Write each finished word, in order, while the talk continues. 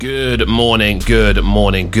Good morning.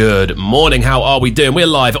 How are we doing? We're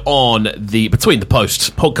live on the Between the Posts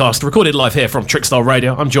podcast, recorded live here from Trickstar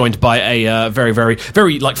Radio. I'm joined by a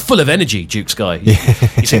very like full of energy Dukes guy. You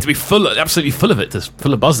seem to be absolutely full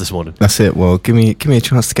of buzz this morning. That's it. Well, give me a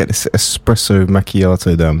chance to get this espresso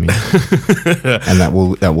macchiato down me, and that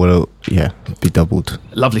will be doubled.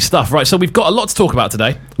 Lovely stuff. Right, so we've got a lot to talk about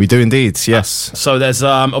today. We do indeed. Yes. So there's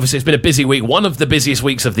obviously it's been a busy week, one of the busiest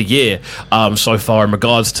weeks of the year so far in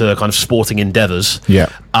regards to kind of sporting endeavours. Yeah.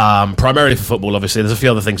 Primarily for football, obviously. There's a few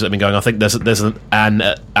other things that have been going on. I think there's an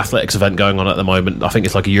athletics event going on at the moment. I think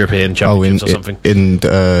it's like a European Championships or something. In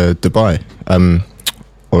Dubai.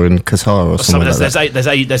 Or in Qatar or something like that.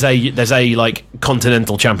 There's a like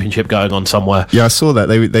continental championship going on somewhere. Yeah, I saw that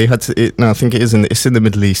they had to. I think it's in the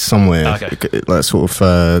Middle East somewhere. Okay. Like sort of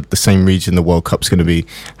the same region the World Cup's going to be,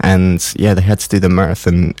 and yeah, they had to do the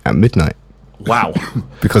marathon at midnight. Wow.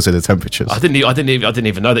 Because of the temperatures. I didn't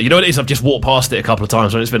even know that. You know what it is? I've just walked past it a couple of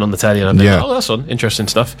times when it's been on the telly, and I've been like, oh, that's on interesting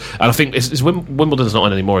stuff. And I think Wimbledon's not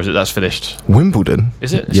on anymore, is it? That's finished. Wimbledon?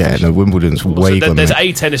 Is it? Yeah, no, Wimbledon's way gone. There's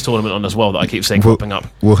a tennis tournament on as well that I keep seeing popping up.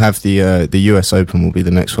 We'll have the US Open will be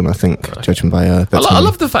the next one, I think, judging by that. I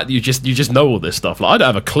love the fact that you just know all this stuff. Like, I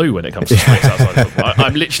don't have a clue when it comes to sports outside of football.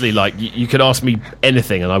 I'm literally like, you could ask me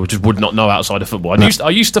anything and I would not know outside of football. I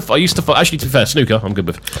used to actually, to be fair, snooker I'm good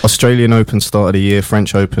with. Australian Open start of the year,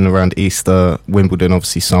 French Open around Easter, Wimbledon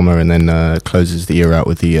obviously summer, and then closes the year out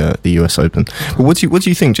with the US Open. But what do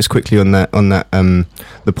you think, just quickly on that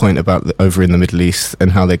the point about over in the Middle East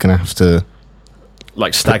and how they're going to have to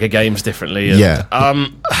like stagger games differently? And, yeah.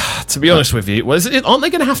 To be honest with you, aren't they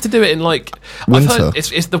going to have to do it in like winter? I've heard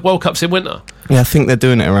it's the World Cup's in winter. Yeah, I think they're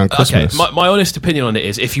doing it around Christmas. Okay, my honest opinion on it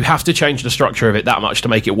is, if you have to change the structure of it that much to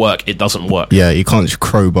make it work, it doesn't work. Yeah, you can't just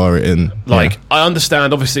crowbar it in. Like, I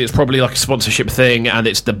understand, obviously, it's probably like a sponsorship thing, and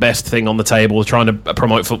it's the best thing on the table, trying to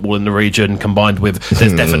promote football in the region, combined with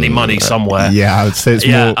there's definitely money somewhere. Yeah, I would say it's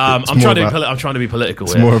more. I'm trying to be political.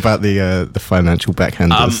 It's more about the financial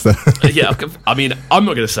backhanders. Yeah, I mean, I'm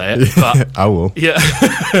not going to say it, but I will. Yeah.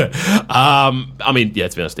 I mean, yeah.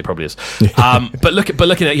 To be honest, it probably is. But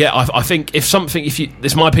looking at I think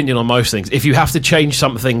it's my opinion on most things. If you have to change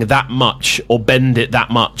something that much or bend it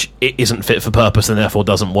that much, it isn't fit for purpose and therefore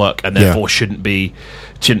doesn't work and therefore shouldn't be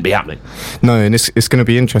happening. No, and it's going to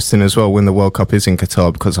be interesting as well when the World Cup is in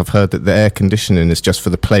Qatar, because I've heard that the air conditioning is just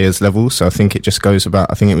for the players' level. So I think it just goes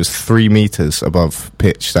about, I think it was 3 meters above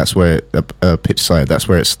pitch. That's where pitch side. That's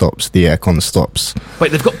where it stops. The aircon stops.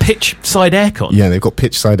 Wait, they've got pitch side aircon? Yeah, they've got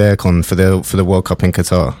pitch side aircon for the World Cup in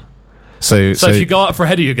Qatar. So if you go up for a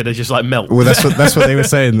header, you're going to just like melt. Well, that's what they were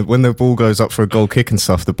saying. When the ball goes up for a goal kick and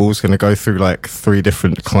stuff, the ball's going to go through like 3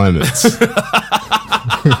 different climates.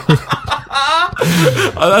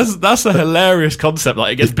 That's a hilarious concept.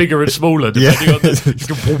 Like, it gets bigger and smaller depending on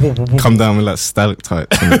the... Come down with like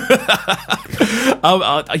stalactites.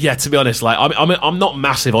 Yeah, to be honest, like I'm not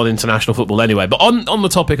massive on international football anyway. But on the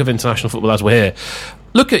topic of international football, as we're here,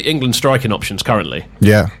 look at England's striking options currently.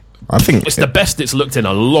 Yeah. I think it's the best it's looked in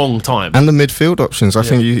a long time. And the midfield options. I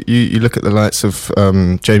think you look at the likes of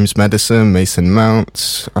James Maddison, Mason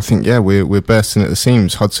Mount. I think, we're bursting at the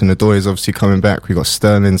seams. Hudson-Odoi is obviously coming back. We've got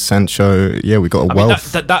Sterling, Sancho. Yeah, we've got a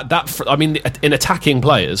wealth. I mean, in attacking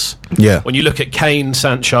players, when you look at Kane,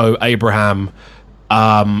 Sancho, Abraham,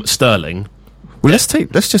 Sterling... Well, let's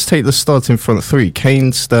just take the starting front 3: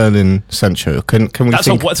 Kane, Sterling, Sancho. Can we?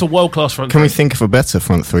 That's a world class front. Can we think of a better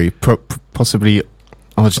front 3? Possibly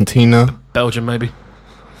Argentina, Belgium, maybe.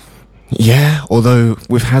 Yeah, although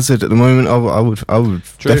with Hazard at the moment, I would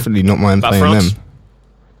definitely not mind playing France? them.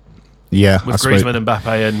 Yeah, with Griezmann,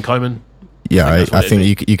 Mbappe, and Koeman. Yeah, I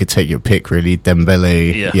think you could take your pick, really.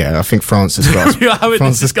 Dembele. Yeah, I think France has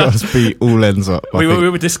got to beat all ends up. We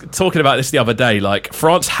were just talking about this the other day. Like,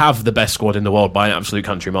 France have the best squad in the world by an absolute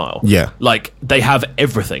country mile. Yeah, like they have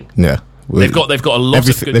everything. Yeah. They've got a lot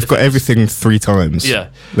of good They've got everything 3 times. Yeah,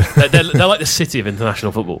 they're like the city of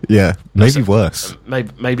international football. Yeah, maybe worse.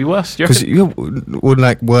 Maybe worse. Because you're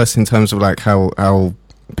like worse in terms of like how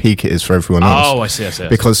peak it is for everyone else. Oh, I see.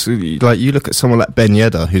 Because like you look at someone like Ben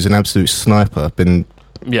Yedder, who's an absolute sniper,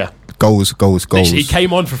 goals. Literally, he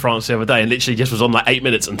came on for France the other day and literally just was on like 8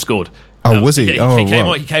 minutes and scored. Oh, was he? He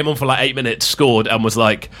came on for like 8 minutes, scored, and was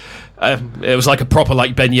like, it was like a proper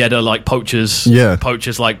like Ben Yedder like poachers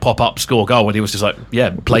like pop up score goal, and he was just like,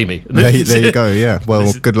 play me. There you go. Yeah.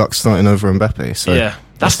 Well, good luck starting over Mbappe. So. Yeah.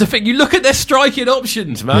 That's the thing. You look at their striking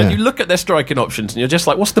options, man. You look at their striking options, and you're just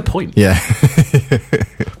like, what's the point? Yeah.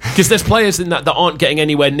 Because there's players in that aren't getting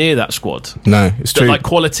anywhere near that squad. No, it's true. Like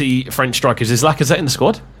quality French strikers. Is Lacazette in the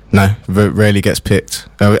squad? No, rarely gets picked.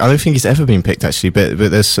 I don't think he's ever been picked actually, but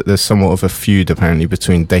there's somewhat of a feud apparently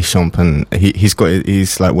between Deschamps and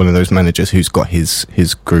he's like one of those managers who's got his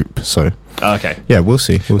group. So okay, yeah, we'll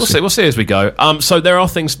see. We'll see as we go. So there are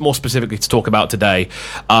things more specifically to talk about today,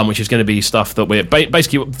 which is going to be stuff that we're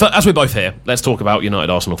basically, as we're both here, let's talk about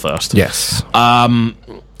United Arsenal first. Yes.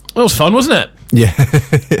 It was fun, wasn't it? Yeah.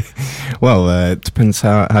 Well, it depends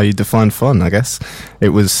how you define fun, I guess. It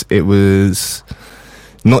was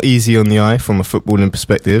not easy on the eye from a footballing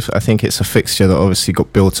perspective. I think it's a fixture that obviously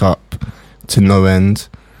got built up to no end.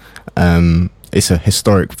 It's a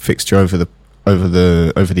historic fixture over the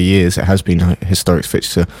years. It has been a historic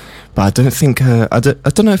fixture, but I don't think I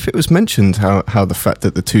don't know if it was mentioned how the fact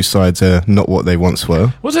that the two sides are not what they once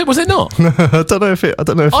were. Was it not? I don't know if that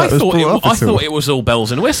was brought up. I thought it was all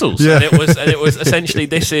bells and whistles. Yeah. and it was essentially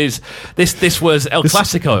this was El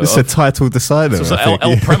Clasico. It's a title decider. This was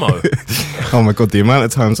El Primo. Oh my god, the amount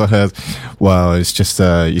of times I heard, well, it's just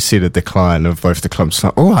you see the decline of both the clubs.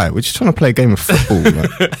 Like, all right, we're just trying to play a game of football.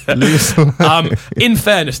 In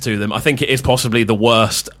fairness to them, I think it is possibly the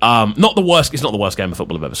worst. Not the worst. It's not the worst game of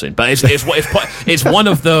football I've ever seen, but it's one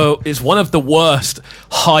of the worst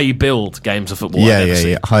high build games of football I've ever seen.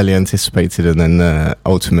 Yeah, highly anticipated and then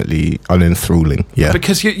ultimately unenthralling. Yeah,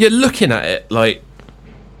 because you're looking at it like,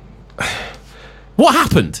 what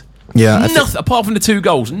happened? Yeah, nothing apart from the 2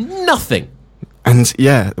 goals. Nothing. And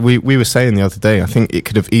yeah, we were saying the other day, I think it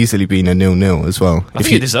could have easily been a 0-0 as well. I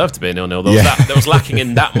think it deserved to be a 0-0. There was lacking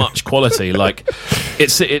in that much quality. Like it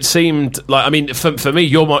seemed like, I mean, for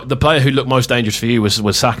me, the player who looked most dangerous for you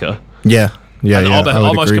was Saka. Yeah. And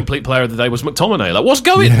our most complete player of the day was McTominay. Like, what's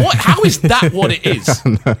going? What? How is that what it is?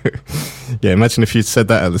 No. Yeah, imagine if you'd said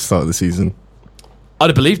that at the start of the season. I'd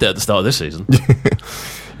have believed it at the start of this season.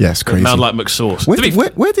 Yeah, it's crazy. Man like McSauce. Where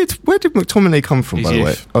did McTominay come from? By the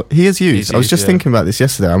way, he is used. I was just thinking about this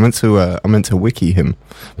yesterday. I meant to wiki him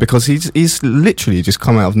because he's literally just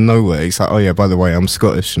come out of nowhere. He's like, oh yeah, by the way, I'm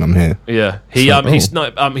Scottish and I'm here. Yeah, he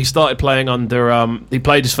started playing under. He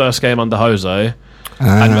played his first game under Jose,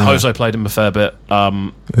 and Jose played him a fair bit.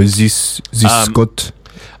 This Scott.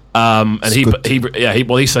 And he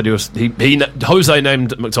said Jose named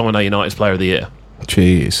McTominay United's Player of the Year.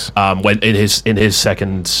 Jeez. When in his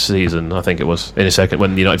second season, I think it was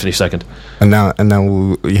when United finished second. And now,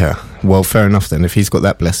 yeah. Well, fair enough then. If he's got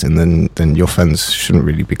that blessing, then your fans shouldn't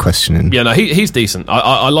really be questioning. Yeah, no, he's decent.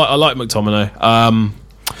 I like McTominay.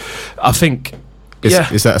 I think.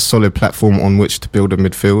 Is that a solid platform on which to build a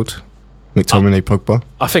midfield? McTominay, Pogba.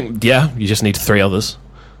 I think you just need 3 others.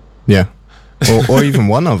 Yeah. or even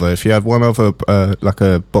one other. If you had one other, like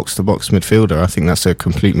a box-to-box midfielder, I think that's a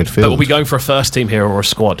complete midfield. But are we going for a first team here or a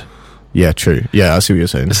squad? Yeah, true. Yeah, I see what you're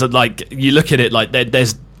saying. So, like, you look at it like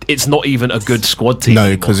it's not even a good squad team.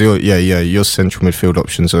 No, because your central midfield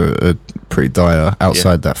options are pretty dire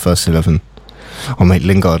outside that first 11. Oh, mate,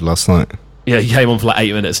 Lingard last night. Yeah, he came on for like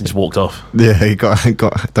 8 minutes and just walked off. Yeah, he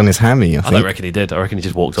got done his hammy. I don't reckon he did. I reckon he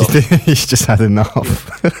just walked off. He's just had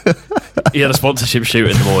enough. He had a sponsorship shoot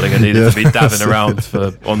in the morning and needed to be dabbing around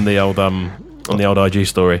on the old IG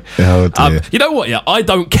story. Oh dear. You know what? Yeah, I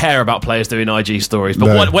don't care about players doing IG stories,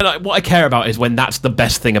 but what I care about is when that's the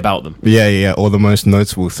best thing about them. Yeah, or the most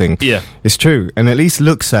notable thing. Yeah, it's true, and at least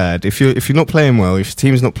look sad if you're not playing well, if your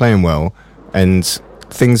team's not playing well, and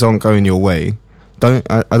things aren't going your way. I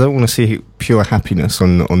don't want to see pure happiness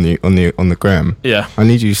on the gram. Yeah, I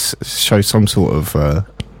need you to show some sort of I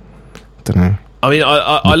don't know. I mean,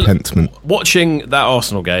 repentment. Watching that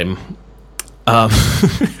Arsenal game, I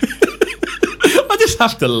just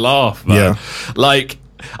have to laugh, man. Yeah. Like,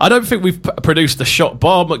 I don't think we've produced a shot,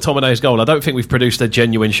 bar McTominay's goal, I don't think we've produced a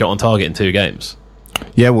genuine shot on target in 2 games.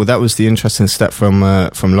 Yeah, well, that was the interesting stat from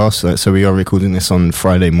last night. So we are recording this on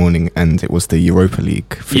Friday morning, and it was the Europa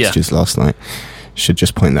League fixtures last night. Should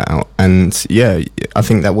just point that out. And yeah, I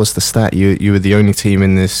think that was the stat. You were the only team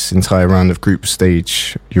in this entire round of group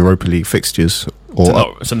stage Europa League fixtures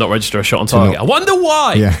to not register a shot on target. I wonder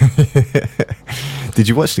why. Yeah. Did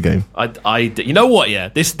you watch the game? You know what? Yeah,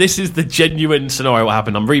 this is the genuine scenario. What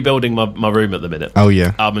happened? I'm rebuilding my room at the minute. Oh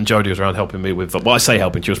yeah. And Jodie was around helping me with. Well, I say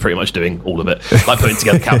helping. She was pretty much doing all of it, like putting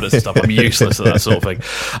together cabinets and stuff. I'm useless at that sort of thing.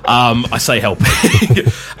 I say helping.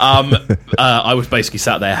 I was basically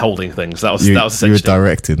sat there holding things. That was essentially. You were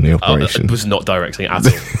directing the operation. I was not directing at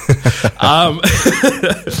all.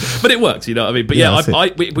 But it worked. You know what I mean?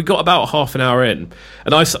 But we got about half an hour in.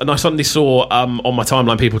 And I suddenly saw on my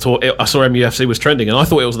timeline people talk. I saw MUFC was trending, and I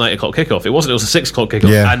thought it was an 8 o'clock kickoff. It wasn't. It was a 6 o'clock kickoff.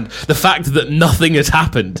 Yeah. And the fact that nothing has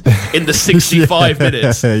happened in the 65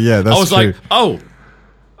 minutes, yeah, that's I was true. like, oh,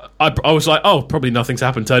 I was like, oh, probably nothing's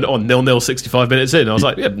happened. Turn it on, 0-0, 65 minutes in. I was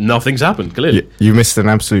like, yeah, nothing's happened. Clearly, you missed an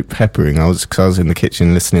absolute peppering. I was in the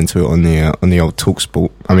kitchen listening to it on the old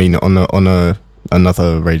TalkSport. I mean, on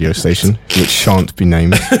another radio station which shan't be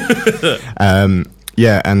named.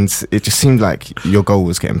 Yeah, and it just seemed like your goal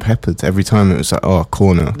was getting peppered every time. It was like, oh,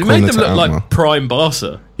 corner. They made them look Alkmaar. like prime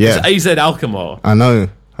Barca. Yeah, it's AZ Alkmaar. I know.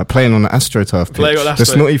 Playing on the AstroTurf pitch.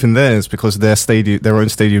 That's not even theirs because their own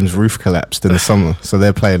stadium's roof collapsed in the summer, so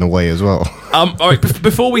they're playing away as well. All right,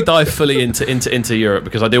 before we dive fully into Europe,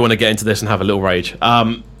 because I do want to get into this and have a little rage.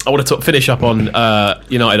 I want to finish up on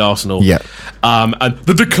United Arsenal. Yeah. And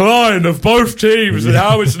the decline of both teams and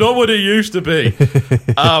how it's not what it used to be.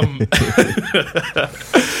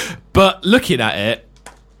 But looking at it,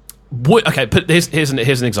 here's an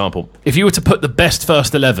example. If you were to put the best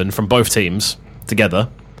first 11 from both teams together,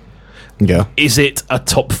 yeah, is it a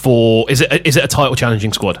top 4? Is it a title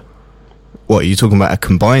challenging squad? What are you talking about? A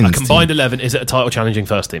combined team? 11? Is it a title challenging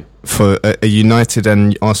first team for a United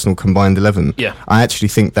and Arsenal combined 11? Yeah, I actually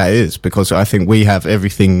think that is, because I think we have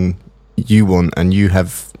everything you want and you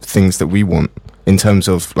have things that we want. In terms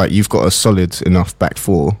of, like, you've got a solid enough back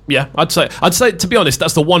four. Yeah, I'd say to be honest,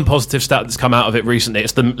 that's the one positive stat that's come out of it recently.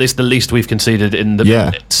 It's the least we've conceded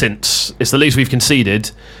since. It's the least we've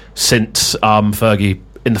conceded since Fergie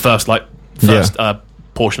in the first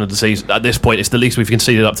portion of the season. At this point, it's the least we've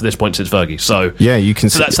conceded up to this point since Fergie. So yeah, you can.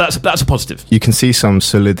 So that's a positive. You can see some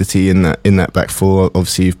solidity in that back four.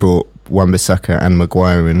 Obviously, you've brought Wan-Bissaka and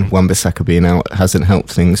Maguire in. Wan-Bissaka being out hasn't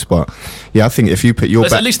helped things, but yeah, I think if you put your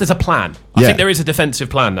at least there's a plan. I think there is a defensive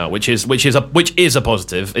plan now, which is a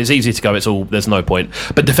positive. It's easy to go. There's no point.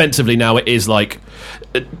 But defensively now, it is like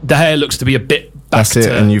De Gea looks to be a bit. That's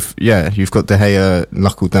it, and you've got De Gea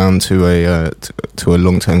knuckled down to a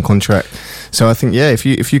long-term contract. So I think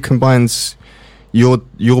if you combine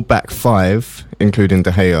your back five, including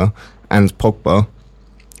De Gea and Pogba,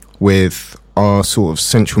 with our sort of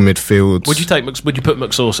central midfield. Would you put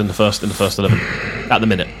McSauce in the first 11 at the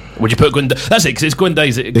minute? Would you put That's it, because it's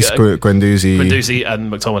Guendouzi. It's Guendouzi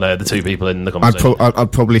and McTominay are the two people in the conversation.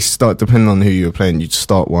 I'd probably start, depending on who you were playing, you'd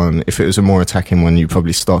start one. If it was a more attacking one, you'd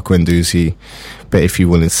probably start Guendouzi. But if you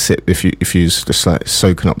want to sit, if you was just like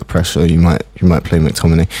soaking up the pressure, you might play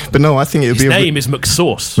McTominay. But no, I think it would be. His name is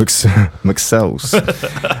McSauce. McSauce.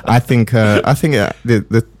 I think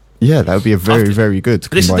that would be a very good.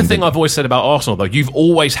 This is the thing I've always said about Arsenal, though. You've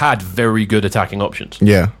always had very good attacking options.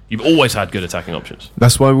 Yeah. You've always had good attacking options.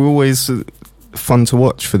 That's why we're always fun to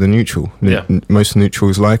watch for the neutral. Yeah. Most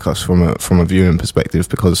neutrals like us from a viewing perspective,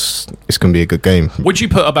 because it's going to be a good game. Would you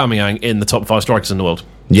put Aubameyang in the top 5 strikers in the world?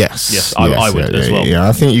 Yes, I would as well. Yeah,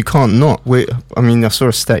 I think you can't not. I saw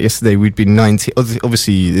a stat yesterday. We'd be 90.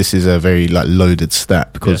 Obviously, this is a very loaded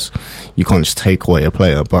stat because you can't just take away a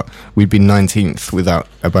player. But we'd be 19th without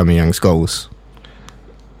Aubameyang's goals.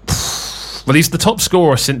 Well, he's the top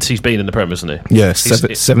scorer since he's been in the Premier, isn't he? Yeah,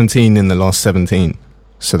 17 in the last 17.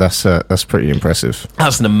 So that's pretty impressive.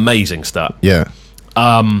 That's an amazing stat. Yeah.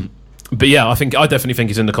 But yeah, I definitely think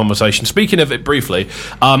he's in the conversation. Speaking of it briefly,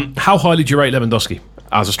 how highly do you rate Lewandowski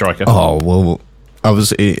as a striker? Oh, well, I'll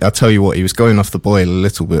tell you what, he was going off the boil a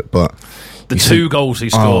little bit, but the two goals he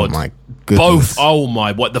scored. Oh my goodness.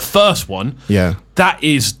 Both, the first one, yeah, that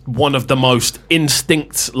is one of the most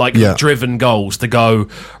driven goals to go,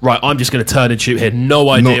 right, I'm just going to turn and shoot here, no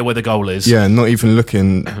idea where the goal is. Yeah, not even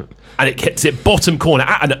looking. And it hits it bottom corner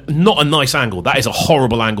at not a nice angle. That is a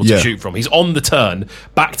horrible angle to shoot from. He's on the turn,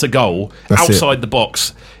 back to goal, outside the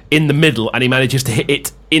box, in the middle, and he manages to hit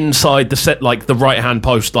it inside the set, the right hand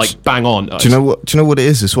post, bang on. Do you know what it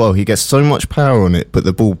is as well? He gets so much power on it, but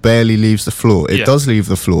the ball barely leaves the floor. It does leave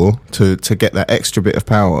the floor to get that extra bit of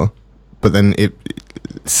power, but then it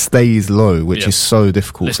stays low, which is so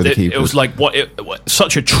difficult for the keeper. It was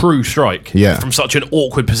such a true strike from such an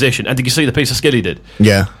awkward position. And did you see the piece of skill he did?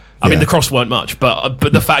 Yeah. I mean, the cross weren't much, but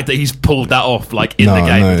the fact that he's pulled that off the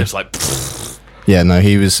game, just yeah, no,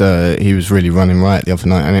 he was really running right the other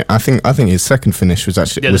night, and I think his second finish was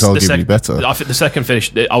arguably better. I think the second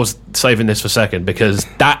finish, I was saving this for second because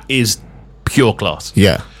that is pure class.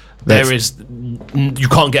 Yeah, you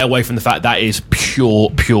can't get away from the fact that is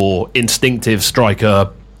pure instinctive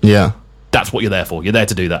striker. Yeah, that's what you're there for. You're there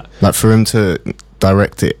to do that. For him to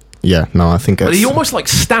direct it. Yeah, no, I think he almost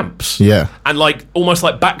stamps. Yeah. And almost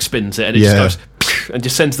backspins it, and it just goes and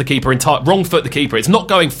just sends the keeper wrong foot the keeper. It's not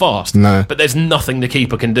going fast. No. But there's nothing the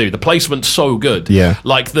keeper can do. The placement's so good. Yeah.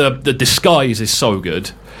 The disguise is so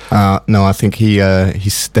good. No, I think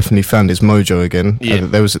he's definitely found his mojo again. Yeah.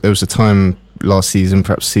 There was a time last season,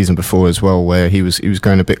 perhaps season before as well, where he was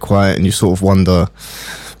going a bit quiet, and you sort of wonder,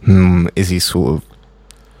 is he sort of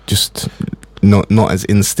just not as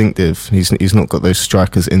instinctive. He's not got those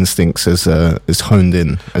strikers' instincts as honed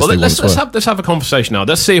in as they once were. Let's have a conversation now.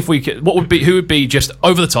 Let's see if we can. Who would be just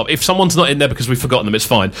over the top? If someone's not in there because we've forgotten them, it's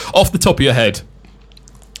fine. Off the top of your head,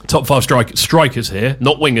 top 5 strikers here,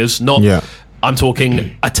 not wingers, not. Yeah. I'm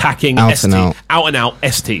talking attacking out ST, out and out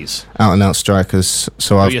STs. Out and out strikers.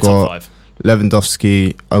 So I've got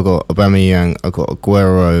Lewandowski, I've got Aubameyang, I've got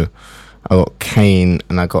Aguero, I've got Kane,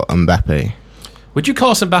 and I got Mbappe. Would you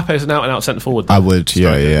cast Mbappe as an out and out centre forward? I would,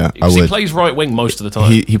 yeah. I would. He plays right wing most of the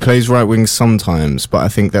time. He plays right wing sometimes, but I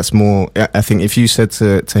think that's more. I think if you said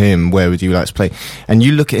to him, where would you like to play, and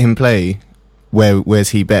you look at him play.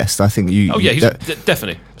 Where's he best? I think you. Oh yeah, he's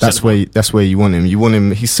definitely. That's where you want him. You want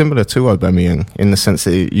him. He's similar to Aubameyang in the sense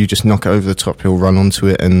that you just knock it over the top, he'll run onto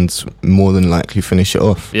it and more than likely finish it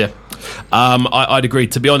off. Yeah, I'd agree.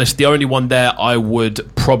 To be honest, the only one there I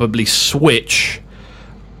would probably switch.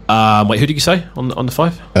 Wait, who did you say on the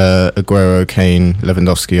 5? Aguero, Kane,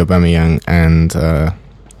 Lewandowski, Aubameyang, and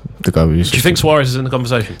the guy. Do you think Suarez is in the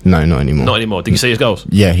conversation? No, not anymore. Not anymore. Did you see his goals?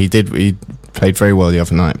 Yeah, he did. He played very well the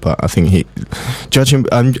other night, but I think judging,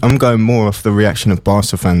 I'm going more off the reaction of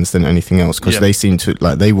Barca fans than anything else because they seemed to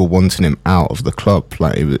they were wanting him out of the club,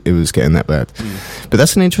 like it was getting that bad. But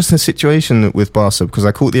that's an interesting situation with Barca because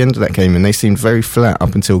I caught the end of that game and they seemed very flat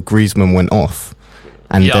up until Griezmann went off.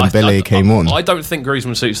 And Dembele came on. I don't think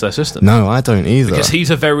Griezmann suits their system. No, I don't either. Because he's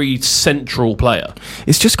a very central player.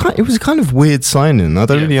 It's just it was a kind of weird signing. I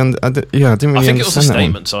don't really. I didn't really understand. I think it was a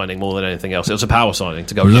statement signing more than anything else. It was a power signing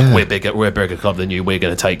to go. Look, we're a bigger club than you. We're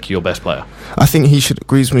going to take your best player. I think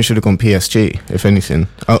Griezmann should have gone PSG. If anything,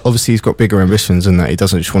 obviously he's got bigger ambitions than that. He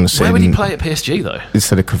doesn't just want to sit. Where would he play at PSG though?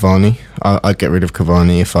 Instead of Cavani, I'd get rid of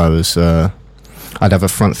Cavani if I was. I'd have a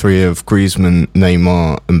front 3 of Griezmann,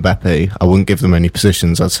 Neymar, and Mbappe. I wouldn't give them any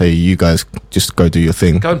positions. I'd say you guys just go do your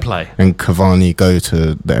thing. Go and play. And Cavani go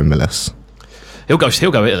to the MLS. He'll go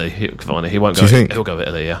Italy. Cavani. He won't go. He'll go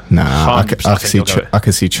Italy. Yeah. Nah, I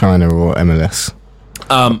can see China or MLS.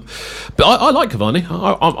 But I like Cavani.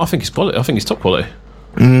 I think he's quality. I think he's top quality.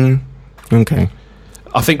 Okay.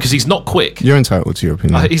 I think because he's not quick. You're entitled to your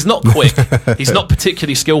opinion. He's not quick. He's not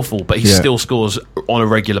particularly skillful, but he still scores on a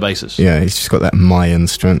regular basis. Yeah, he's just got that Mayan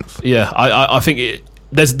strength. Yeah, I think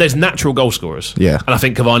there's natural goal scorers. Yeah. And I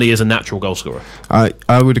think Cavani is a natural goal scorer.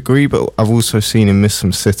 I would agree, but I've also seen him miss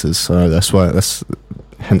some sitters, so that's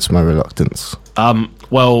hence my reluctance.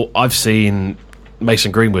 Well, I've seen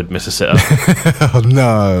Mason Greenwood miss a sitter. Oh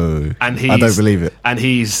no! And I don't believe it. And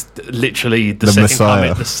he's literally the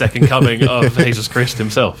second coming of Jesus Christ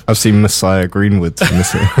himself. I've seen Messiah Greenwood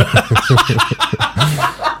miss it.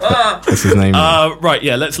 That's his name. Right,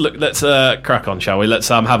 yeah. Let's crack on, shall we? Let's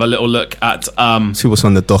have a little look at see what's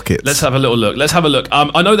on the docket. Let's have a little look.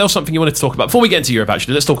 I know there was something you wanted to talk about before we get into Europe.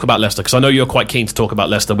 Actually, let's talk about Leicester because I know you're quite keen to talk about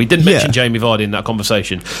Leicester. We didn't mention Jamie Vardy in that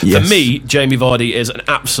conversation. Yes. For me, Jamie Vardy is an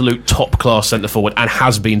absolute top class centre forward and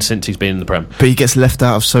has been since he's been in the Prem. But he gets left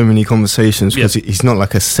out of so many conversations because he's not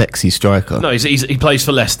like a sexy striker. No, he plays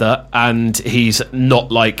for Leicester and he's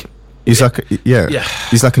not like. He's like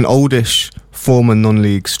he's like an oldish former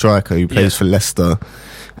non-league striker who plays for Leicester,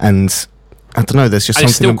 and I don't know. There's just something.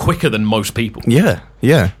 He's still quicker than most people.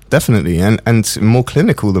 Yeah, definitely, and more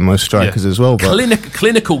clinical than most strikers as well. But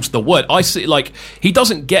clinical's the word. I see. Like he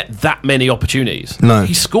doesn't get that many opportunities. No,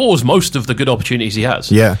 he scores most of the good opportunities he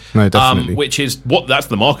has. Yeah, no, definitely. Which is that's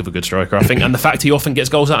the mark of a good striker, I think, and the fact he often gets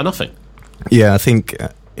goals out of nothing. Yeah, I think.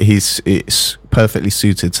 It's perfectly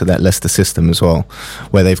suited to that Leicester system as well,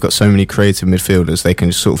 where they've got so many creative midfielders. They can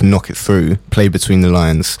just sort of knock it through, play between the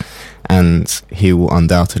lines, and he will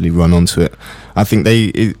undoubtedly run onto it. I think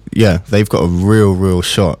they've got a real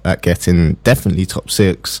shot at getting definitely top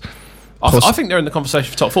 6. I think they're in the conversation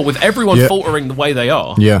for top 4 with everyone faltering the way they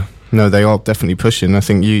are. Yeah, no, they are definitely pushing. I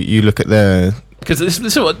think you look at their. Because this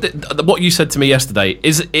is what you said to me yesterday.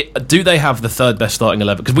 Do they have the 3rd best starting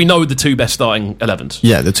 11? Because we know the 2 best starting 11s.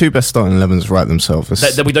 Yeah, the 2 best starting 11s write themselves.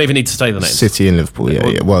 We don't even need to say the names. City and Liverpool.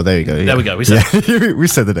 Yeah. Well, there you go. Yeah. There we go. We said we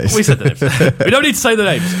said the names. We said the names. We don't need to say the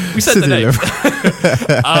names. We said the names.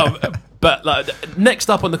 But next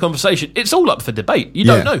up on the conversation, it's all up for debate. You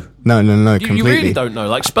don't know. No, completely. You really don't know.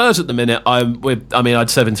 Like Spurs at the minute, I'd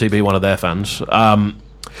 7-2 be one of their fans.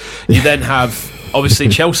 You then have obviously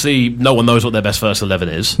Chelsea. No one knows what their best first 11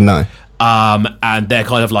 is. No. And they're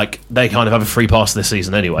kind of have a free pass this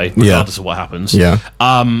season anyway, regardless of what happens. Yeah.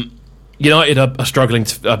 United are struggling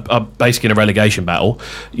are basically in a relegation battle.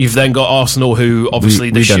 You've then got Arsenal, who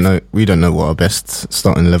obviously we don't know what our best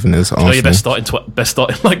starting 11 is. Arsenal. Your best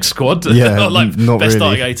starting like squad, yeah, like not best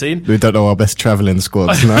really. starting 18. We don't know our best travelling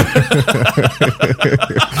squads. No,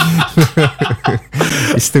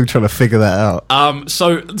 He's still trying to figure that out.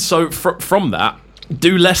 From that,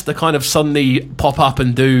 do Leicester kind of suddenly pop up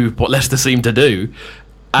and do what Leicester seem to do,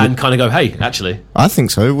 and kind of go, hey, actually? I think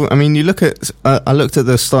so. I mean, you look at... I looked at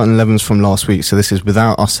the starting 11s from last week, so this is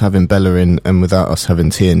without us having Bellerin and without us having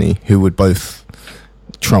Tierney, who would both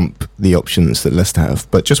trump the options that Leicester have.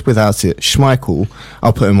 But just without it, Schmeichel,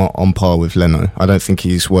 I'll put him on par with Leno. I don't think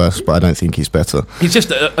he's worse, but I don't think he's better. He's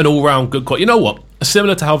just an all-round good... You know what?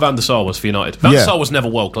 Similar to how Van der Sar was for United. Van der Sar was never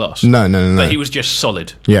world-class. No. But he was just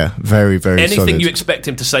solid. Yeah, very, very Anything solid. you expect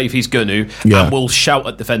him to save, he's going to, and will shout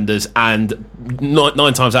at defenders, and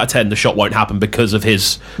 9 times out of 10, the shot won't happen because of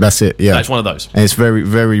his... That's it, yeah. That's one of those. And it's very,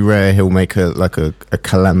 very rare he'll make a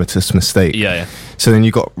calamitous mistake. Yeah. So then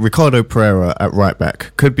you got Ricardo Pereira at right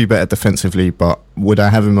back. Could be better defensively, but would I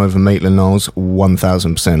have him over Maitland-Niles?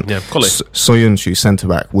 1,000%. Yeah, quality. Soyuncu,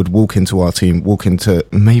 centre-back, would walk into our team, walk into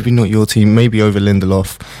maybe not your team, maybe over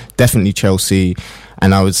Lindelof, definitely Chelsea,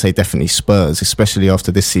 and I would say definitely Spurs, especially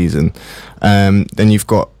after this season. Then you've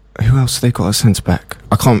got... Who else have they got at centre-back?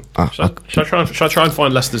 I can't... Shall I try and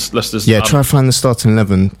find Leicester's... Yeah, try and find the starting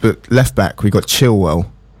 11. But left-back, we got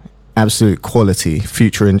Chilwell. Absolute quality,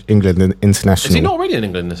 future England international. Is he not already an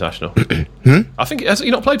England international? I think... Has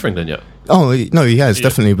he not played for England yet? Oh, no, he has,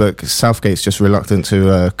 definitely. But Southgate's just reluctant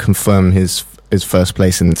to confirm his first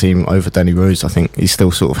place in the team over Danny Rose. I think he's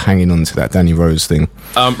still sort of hanging on to that Danny Rose thing.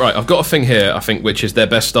 Right, I've got a thing here, I think, which is their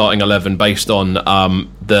best starting 11 based on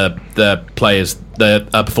the players, their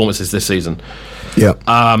performances this season.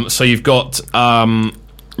 Yeah. So you've got...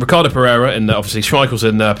 Ricardo Pereira in there, obviously Schmeichel's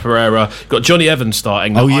in there, Pereira. You've got Johnny Evans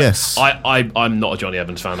starting. Oh, yes. I'm not a Johnny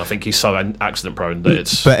Evans fan. I think he's so accident prone that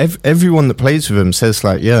it's... But everyone that plays with him says,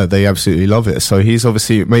 like, yeah, they absolutely love it. So he's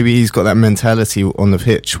obviously... Maybe he's got that mentality on the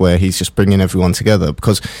pitch where he's just bringing everyone together.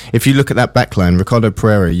 Because if you look at that back line, Ricardo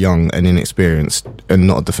Pereira, young and inexperienced and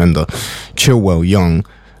not a defender. Chilwell, young.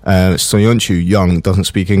 Soyuncu, young, doesn't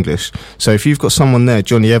speak English. So if you've got someone there,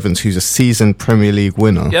 Johnny Evans, who's a seasoned Premier League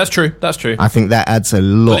winner, yeah, that's true. I think that adds a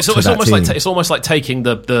lot to that almost team. It's almost like taking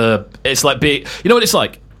the. It's like being. You know what it's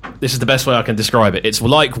like. This is the best way I can describe it. It's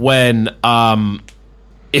like when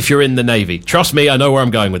if you're in the Navy. Trust me, I know where I'm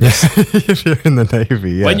going with this. If you're in the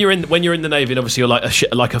Navy, yeah. When you're in the Navy, and obviously you're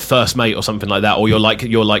like a first mate or something like that, or you're like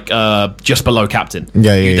just below captain.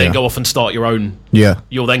 You then go off and start your own. Yeah.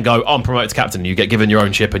 You'll then go, I'm promoted to captain. You get given your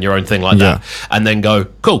own ship and your own thing like that, and then go,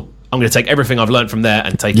 cool. I'm going to take everything I've learned from there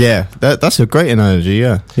and take it. Yeah, that's a great analogy.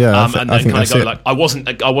 Yeah. And then kind of go like, I wasn't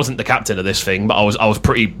the captain of this thing, but I was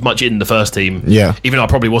pretty much in the first team. Yeah. Even though I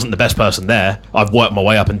probably wasn't the best person there, I've worked my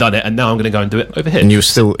way up and done it, and now I'm going to go and do it over here. And you're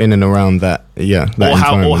still in and around that. Yeah. Or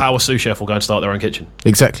how a sous chef will go and start their own kitchen.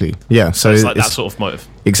 Exactly. Yeah. So it's like that sort of motive.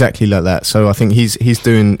 Exactly like that. So I think he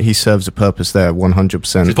serves a purpose there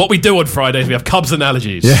 100%. It's what we do on Fridays. We have Cubs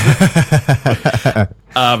analogies. Yeah.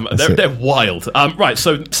 They're wild. Right,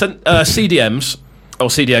 so CDMs, or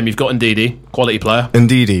CDM, you've got Ndidi, quality player.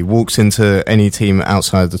 Ndidi walks into any team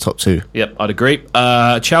outside the top two. Yep, I'd agree.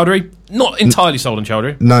 Chowdhury, not entirely sold on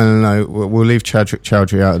Chowdhury. No. We'll leave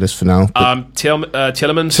Chowdhury out of this for now.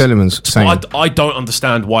 Tielemans, same. I don't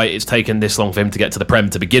understand why it's taken this long for him to get to the Prem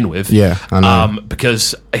to begin with. Yeah, I know.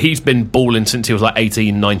 Because he's been balling since he was like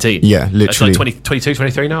 18, 19. Yeah, literally. It's like 22,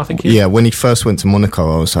 23 now, I think he is. Yeah, when he first went to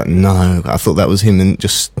Monaco, I was like, no. I thought that was him and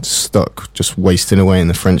just stuck, just wasting away in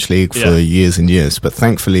the French league for years and years. But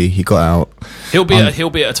thankfully, he got out. He'll be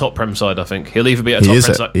at a top Prem side, I think. He'll either be at a top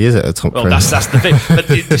Prem side. He is at a top Prem. That's the thing. But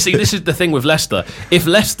you see, this is the thing with Leicester. If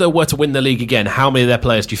Leicester were to win the league again, how many of their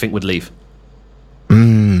players do you think would leave?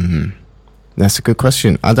 That's a good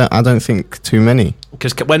question. I don't think too many.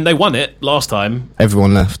 Because when they won it last time,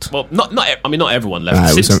 everyone left. Well, not everyone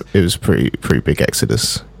left. It was pretty big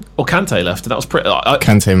exodus. Or Kante left. That was pretty.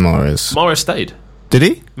 Kante and Mahrez. Mahrez stayed. Did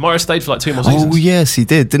he? Mahrez stayed for like 2 more seasons. Oh yes, he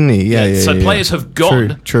did, didn't he? Yeah. So players have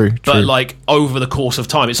gone. True. But like over the course of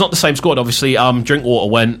time, it's not the same squad. Obviously, Drinkwater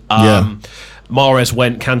went. Mahrez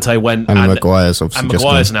went, Kante went, and Maguire's obviously and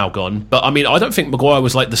Maguire's now gone. But I mean, I don't think Maguire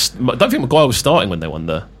was Maguire was starting when they won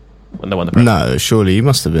the Premier. No, surely he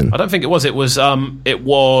must have been. I don't think it was. It was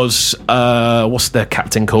what's their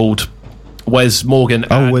captain called? Wes Morgan.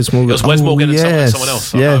 Wes Morgan. It was Wes Morgan and someone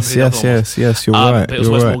else. Yes. You're right. It was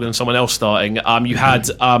Wes Morgan and someone else starting. You had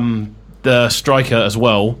the striker as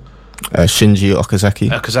well. Shinji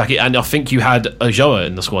Okazaki, and I think you had Joa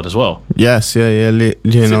in the squad as well. Yes,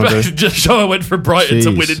 Leonardo. Joa went from Brighton to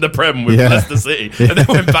winning the Prem with Leicester City, and then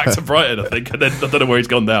went back to Brighton, I think, and then I don't know where he's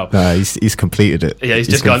gone now. No, he's completed it. Yeah, he's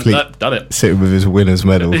just done it. Sitting with his winner's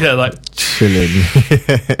medal. Yeah, like chilling.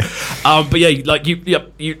 But yeah, like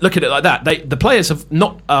you look at it like that. The players have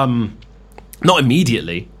not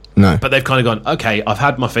immediately, no, but they've kind of gone. Okay, I've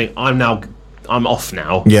had my thing. I'm now I'm off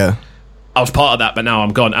now. Yeah. I was part of that, but now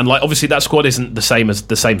I'm gone. And like, obviously, that squad isn't the same as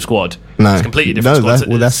the same squad. No, it's a completely different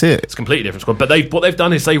squad. That's it. It's a completely different squad. But what they've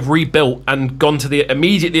done is they've rebuilt and gone to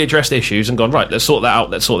immediately addressed issues and gone, right, let's sort that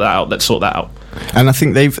out. Let's sort that out. Let's sort that out. And I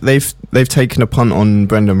think they've taken a punt on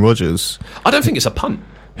Brendan Rodgers. I don't think it's a punt.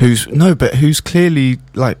 Who's clearly,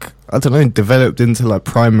 like, I don't know, developed into like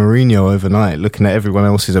prime Mourinho overnight, looking at everyone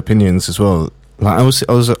else's opinions as well. Like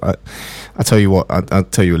I tell you what, I'll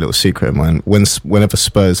tell you a little secret of mine. Whenever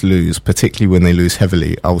Spurs lose, particularly when they lose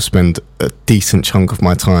heavily, I'll spend a decent chunk of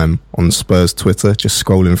my time on Spurs Twitter, just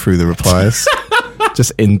scrolling through the replies,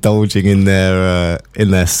 just indulging in their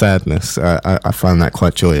sadness. I find that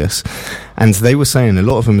quite joyous. And they were saying, a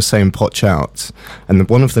lot of them are saying Poch out, and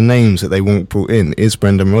one of the names that they want brought in is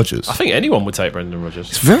Brendan Rodgers. I think anyone would take Brendan Rodgers.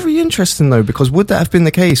 It's very interesting though, because would that have been the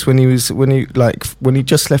case when he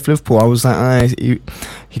just left Liverpool? I was like,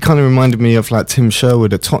 he kind of reminded me of like Tim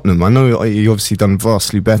Sherwood at Tottenham. I know he obviously done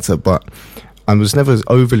vastly better, but I was never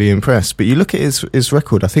overly impressed. But you look at his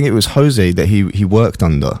record. I think it was Jose that he worked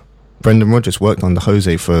under. Brendan Rodgers worked under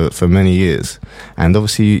Jose for many years, and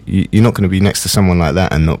obviously you're not going to be next to someone like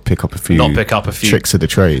that and not pick up a few tricks of the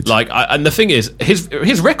trade. Like, and the thing is,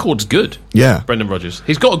 his record's good. Yeah, Brendan Rodgers,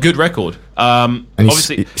 he's got a good record. And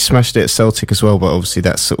obviously he smashed it at Celtic as well, but obviously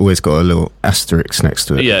that's always got a little asterisk next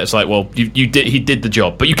to it. Yeah, it's like, well, he did the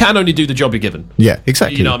job, but you can only do the job you're given. Yeah,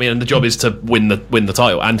 exactly. You know what I mean? And the job is to win the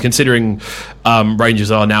title. And considering Rangers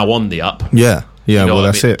are now on the up. Yeah. Yeah, well,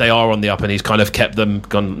 that's it. They are on the up, and he's kind of kept them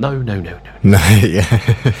gone. No.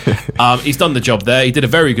 Yeah. He's done the job there. He did a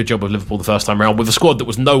very good job with Liverpool the first time around, with a squad that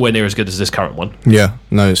was nowhere near as good as this current one. Yeah,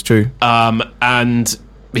 no, it's true. And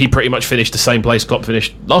he pretty much finished the same place Klopp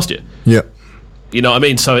finished last year. Yeah. You know what I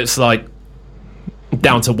mean? So it's like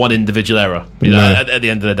down to one individual error. You know, at the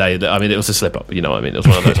end of the day, I mean, it was a slip up. You know what I mean? It was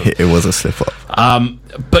one of those. It was a slip up.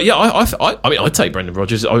 But yeah, I mean, I'd take Brendan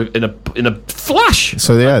Rodgers in a flash.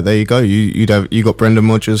 So yeah, there you go. You got Brendan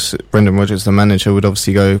Rodgers. Brendan Rodgers, the manager, would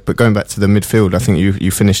obviously go. But going back to the midfield, I think you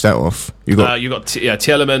finished that off. You got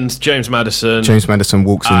Tielemans, James Maddison. James Maddison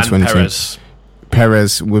walks in 20.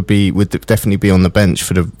 Perez would definitely be on the bench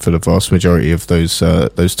for the vast majority of those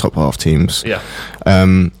top half teams. Yeah.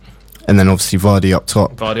 And then obviously Vardy up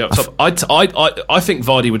top. I think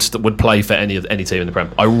Vardy would play for any team in the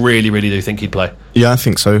Prem. I really, really do think he'd play. Yeah, I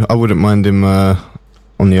think so. I wouldn't mind him on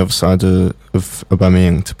the other side of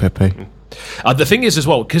Aubameyang to Pepe. The thing is as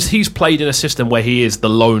well, because he's played in a system where he is the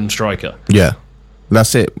lone striker. Yeah.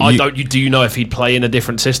 That's it. Do you know if he'd play in a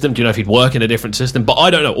different system? Do you know if he'd work in a different system? But I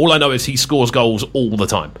don't know. All I know is he scores goals all the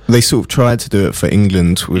time. They sort of tried to do it for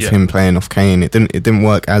England with him playing off Kane. It didn't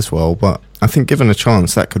work as well, but I think given a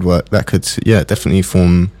chance that could work. That could definitely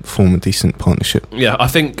form a decent partnership. Yeah, I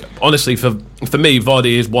think honestly for me,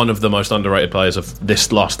 Vardy is one of the most underrated players of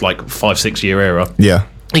this last 5-6 year era. Yeah.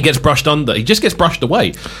 He gets brushed under. He just gets brushed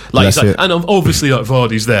away. And obviously,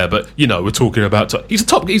 Vardy's there, but we're talking about. He's a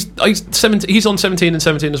top. He's 17. He's on 17 and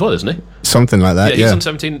 17 as well, isn't he? Something like that. Yeah, he's on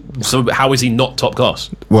 17. So how is he not top class?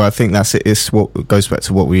 Well, I think that's it. It's what goes back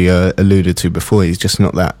to what we alluded to before. He's just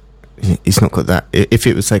not that. He's not got that. If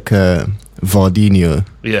it was like Vardinho,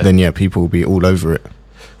 then people will be all over it.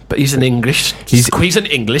 But he's an English. He's an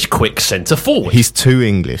English quick centre forward. He's too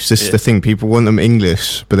English. This is the thing. People want them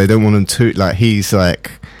English, but they don't want them too. Like he's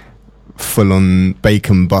like full on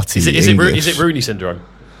bacon butty. Is it Rooney syndrome?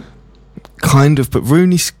 Kind of, but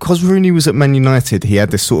because Rooney was at Man United, he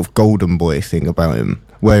had this sort of golden boy thing about him,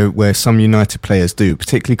 where some United players do,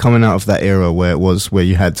 particularly coming out of that era where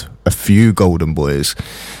you had a few golden boys.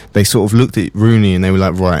 They sort of looked at Rooney and they were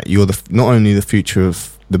like, right, you're not only the future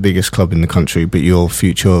of the biggest club in the country, but you're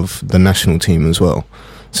future of the national team as well.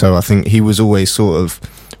 So I think he was always sort of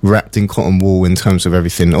wrapped in cotton wool in terms of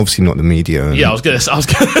everything. Obviously not the media. Yeah, I was gonna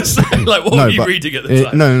say, like, what were you reading at the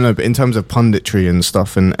time? No, but in terms of punditry and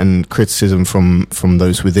stuff and criticism from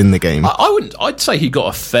those within the game, I'd say he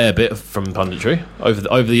got a fair bit from punditry over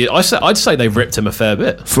the year. I'd say they ripped him a fair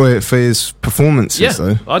bit for his performances. Yeah,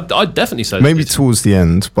 though I'd definitely say maybe towards the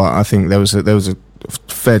end, but I think there was a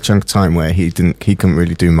fair chunk of time where he couldn't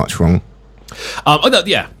really do much wrong.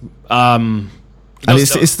 And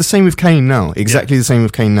it's the same with Kane now. Exactly the same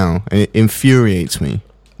with Kane now. It infuriates me.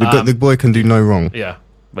 The boy can do no wrong. Yeah,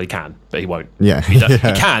 well, he can, but he won't. Yeah, he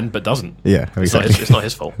can, but doesn't. Yeah, exactly. It's not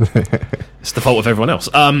his fault. It's the fault of everyone else.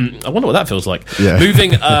 I wonder what that feels like. Yeah.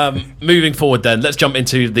 Moving forward, then let's jump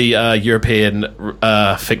into the European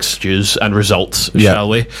fixtures and results, shall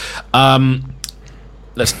we?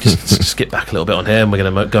 Let's just skip back a little bit on here, and we're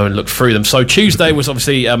going to go and look through them. So Tuesday was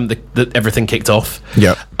obviously everything kicked off.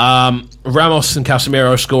 Yeah. Ramos and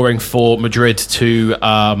Casemiro scoring for Madrid to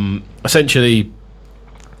essentially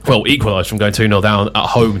well, equalised from going 2-0 down at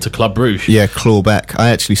home to Club Brugge. Yeah, claw back. I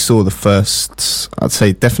actually saw the first, I'd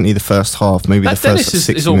say definitely the first half, maybe That the first Dennis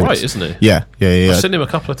 6 is all minutes. right, isn't he? Yeah. I've seen him a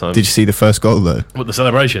couple of times. Did you see the first goal though? What, the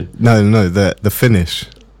celebration? No, the finish.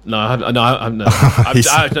 No, I haven't. No,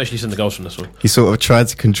 I've actually seen the goals from this one. He sort of tried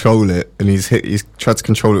to control it, and he's tried to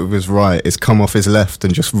control it with his right. It's come off his left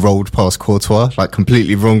and just rolled past Courtois, like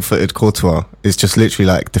completely wrong-footed Courtois. It's just literally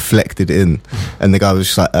like deflected in, and the guy was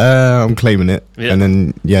just like, I'm claiming it. Yeah. And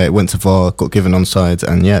then, it went to VAR, got given onside,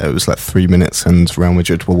 and it was like 3 minutes, and Real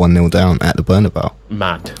Madrid were 1-0 down at the Bernabeu.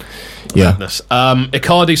 Mad. Yeah. Madness.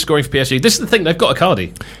 Icardi scoring for PSG. This is the thing, they've got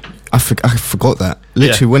Icardi. I forgot that.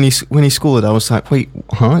 Literally, when he scored, I was like, wait,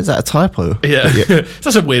 is that a typo? Yeah.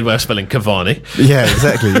 That's a weird way of spelling Cavani. Yeah,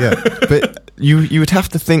 exactly, yeah. But you would have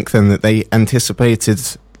to think then that they anticipated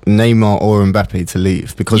Neymar or Mbappe to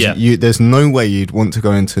leave, because there's no way you'd want to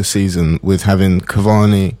go into a season with having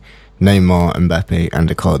Cavani, Neymar, Mbappe and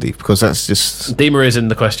Icardi, because that's just Di Maria's in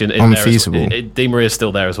the question. Unfeasible. Di Maria's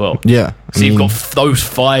still there as well. Yeah. So you've got those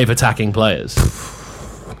 5 attacking players.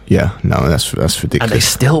 Yeah, no, that's ridiculous. And they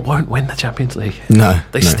still won't win the Champions League. No.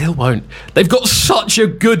 They still won't. They've got such a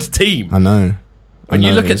good team. I know. When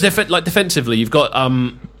you look at defensively, you've got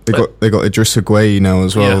they got Idrissa Gueye now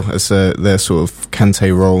as well as their sort of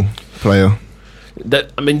Kante role player. Their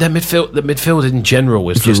midfield in general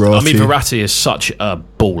is just. Verratti. I mean, Verratti is such a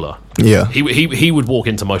baller. Yeah, he would walk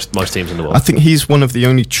into most teams in the world. I think he's one of the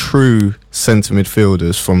only true centre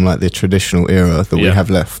midfielders from like the traditional era that we have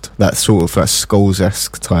left. That sort of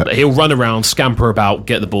Scholes-esque type. He'll run around, scamper about,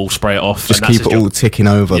 get the ball, spray it off, just keep it all ticking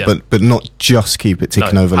over, but not just keep it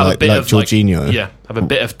ticking over like Jorginho. Have a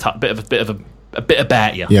bit of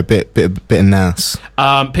bat, yeah, bit of nas.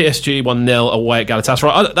 PSG 1-0 away at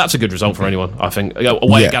Galatasaray. That's a good result for anyone, I think.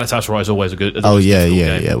 Away at Galatasaray is always a good.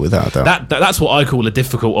 Yeah, without a doubt. That's what I call a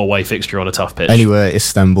difficult away fixture on a tough pitch. Anywhere,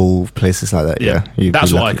 Istanbul, places like that.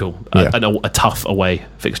 That's what I call a tough away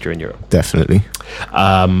fixture in Europe. Definitely.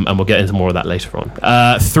 And we'll get into more of that later on.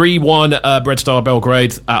 3-1 Red Star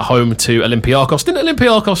Belgrade at home to Olympiacos. Didn't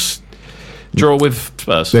Olympiacos draw with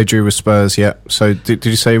Spurs? They drew with Spurs, yeah. So did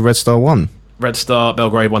you say Red Star won? Red Star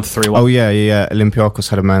Belgrade won 3-1. Oh yeah. Olympiacos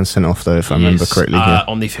had a man sent off though, if I remember correctly.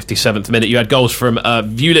 On the 57th minute, you had goals from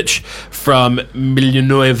Vulic, from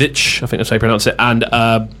Miljanovic, I think that's how you pronounce it, and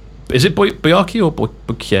is it Boyaki or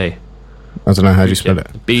Boykier? I don't know how do you spell it.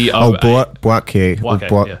 Boykier.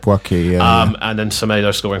 Boykier, yeah. And then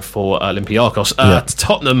Semedo scoring for Olympiacos.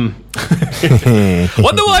 Tottenham.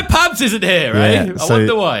 Wonder why Pabs isn't here, eh? I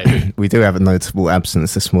wonder why. We do have a notable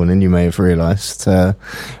absence this morning, you may have realised.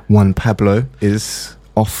 One Pablo is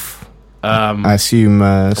off. I assume.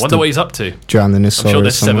 I wonder what he's up to. Drowning his sorrows. I'm sure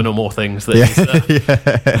there's 7 or more things that he's.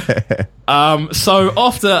 So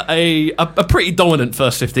after a pretty dominant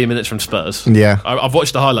first 15 minutes from Spurs, I've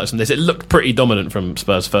watched the highlights from this. It looked pretty dominant from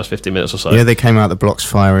Spurs' first 15 minutes or so. Yeah, they came out the blocks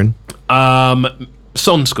firing. Son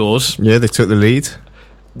scores. Yeah, they took the lead.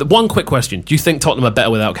 The one quick question: do you think Tottenham are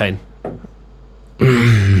better without Kane?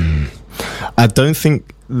 I don't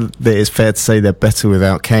think that it's fair to say they're better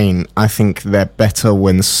without Kane. I think they're better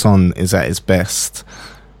when Son is at his best,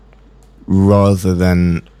 rather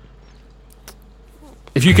than.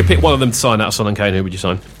 If you could pick one of them to sign out of Son and Kane, who would you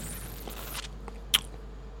sign?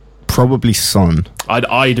 Probably Son.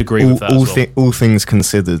 I'd agree with that. All things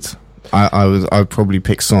considered, I'd probably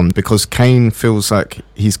pick Son, because Kane feels like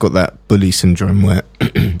he's got that bully syndrome where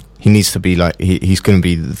he needs to be like he's going to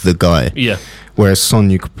be the guy. Yeah. Whereas Son,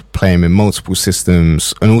 you could play him in multiple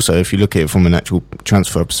systems, and also if you look at it from an actual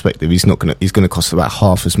transfer perspective, he's going to cost about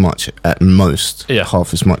half as much at most. Yeah.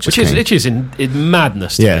 Half as much. Which is in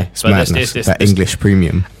madness. To me. It's madness. That English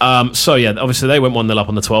premium. Obviously they went 1-0 up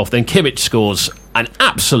on the 12th. Then Kimmich scores an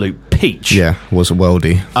absolute peach. Yeah, was a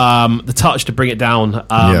worldie. The touch to bring it down,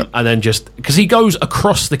 and then just because he goes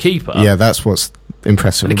across the keeper. Yeah, that's what's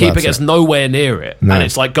impressive. And the keeper gets nowhere near it, and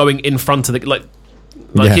it's like going in front of the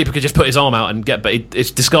the keeper could just put his arm out and get, but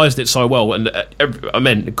it's disguised it so well.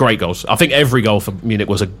 And great goals. I think every goal for Munich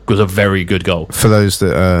was a very good goal. For those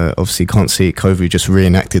that obviously can't see it, Kovu just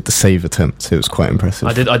reenacted the save attempt. It was quite impressive.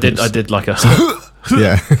 I did like a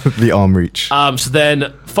the arm reach. So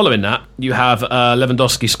then following that, you have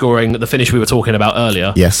Lewandowski scoring the finish we were talking about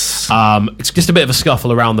earlier. Yes. It's just a bit of a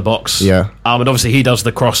scuffle around the box. Yeah. And obviously he does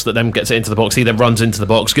the cross that then gets it into the box. He then runs into the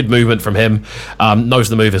box. Good movement from him. Knows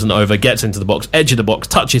the move isn't over. Gets into the box. Edge of the box.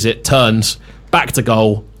 Touches it. Turns. Back to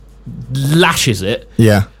goal. lashes it.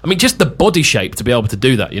 Yeah. I mean, just the body shape to be able to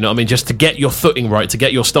do that, you know what I mean? Just to get your footing right, to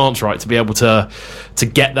get your stance right, to be able to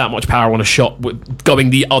get that much power on a shot going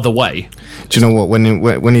the other way. Do you know what?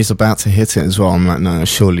 When he's about to hit it as well, I'm like, no,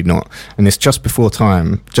 surely not. And it's just before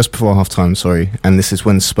half time, sorry. And this is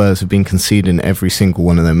when Spurs have been conceding every single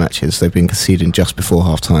one of their matches. They've been conceding just before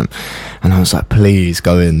half time. And I was like, please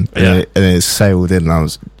go in. And it sailed in. And I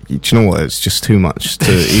was... Do you know what? It's just too much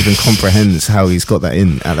to even comprehend how he's got that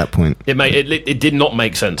in at that point. It did not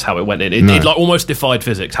make sense how it went in. It like almost defied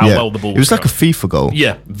physics. How well the ball. It was like a FIFA goal.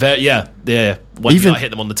 Yeah, When you hit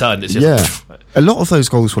them on the turn, it's just a lot of those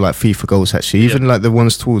goals were like FIFA goals actually. Even like the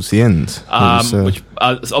ones towards the end. Which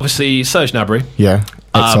obviously Serge Gnabry. Yeah.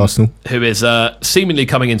 Ex-Arsenal. Who is seemingly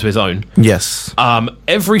coming into his own. Yes.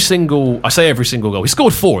 Every single goal. He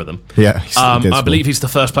scored 4 of them. Yeah. I believe he's the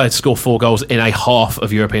first player to score 4 goals in a half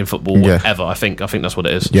of European football ever. I think that's what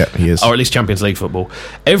it is. Yeah, he is. Or at least Champions League football.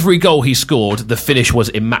 Every goal he scored, the finish was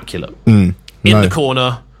immaculate. In the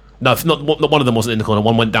corner. No, not one of them wasn't in the corner.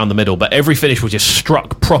 One went down the middle. But every finish was just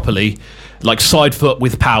struck properly, like side foot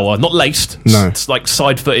with power. Not laced. No. It's like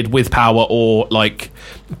side footed with power or like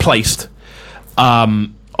placed.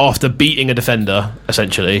 After beating a defender,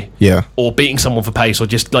 essentially, or beating someone for pace, or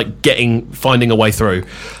just like finding a way through,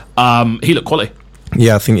 he looked quality.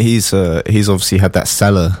 Yeah, I think he's obviously had that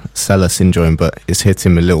Salah syndrome, but it's hit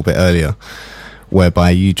him a little bit earlier, whereby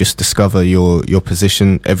you just discover your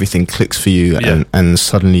position, everything clicks for you, and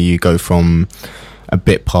suddenly you go from a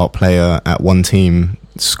bit part player at one team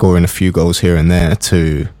scoring a few goals here and there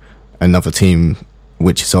to another team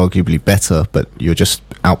which is arguably better, but you're just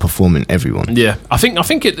outperforming everyone. Yeah, I think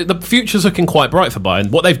the future's looking quite bright for Bayern.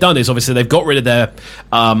 What they've done is obviously they've got rid of their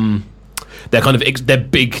kind of their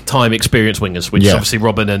big time experienced wingers, which is obviously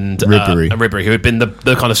Robben and Ribéry, who had been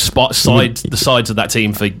the kind of sides of that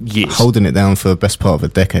team for years, holding it down for the best part of a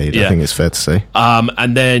decade. I think it's fair to say.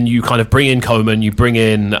 And then you kind of bring in Coman, you bring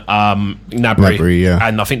in Gnabry,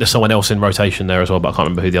 and I think there's someone else in rotation there as well, but I can't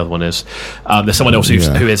remember who the other one is. There's someone else who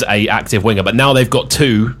is a active winger, but now they've got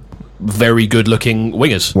 2 very good looking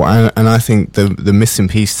wingers. Well, and I think the missing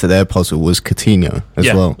piece to their puzzle was Coutinho as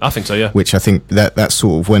well. I think so, yeah. Which I think that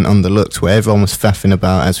sort of went underlooked, where everyone was faffing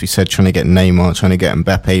about, as we said, trying to get Neymar, trying to get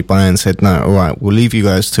Mbappe. Bayern said, no, all right, we'll leave you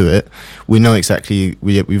guys to it. We know exactly,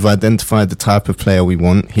 we've identified the type of player we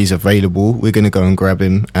want. He's available. We're going to go and grab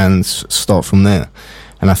him and start from there.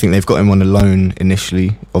 And I think they've got him on a loan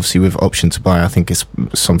initially, obviously with option to buy. I think it's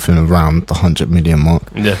something around the 100 million mark.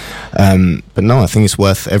 Yeah. But no, I think it's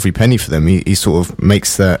worth every penny for them. He sort of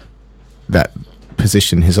makes that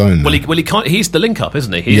position his own. Well, he can't. He's the link up,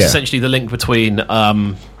 isn't he? He's essentially the link between.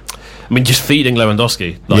 Just feeding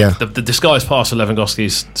Lewandowski. The disguised pass of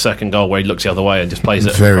Lewandowski's second goal, where he looks the other way and just plays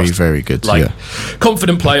it. Very, very good.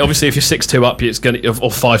 Confident play. Obviously, if you're 6-2 up, it's going or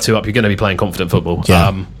 5-2 up, you're going to be playing confident football.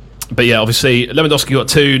 Yeah. But yeah, obviously Lewandowski got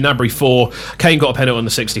 2, Gnabry 4, Kane got a penalty on the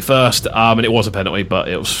 61st, and it was a penalty, but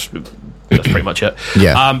that's pretty much it.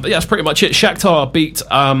 Yeah. But yeah, that's pretty much it. Shakhtar beat.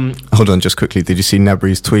 Hold on, just quickly. Did you see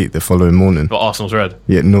Gnabry's tweet the following morning? But Arsenal's red.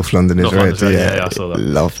 Yeah, North London is red. Yeah, I saw that.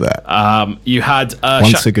 Love that. You had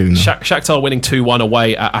Shakhtar winning 2-1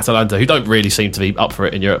 away at Atalanta, who don't really seem to be up for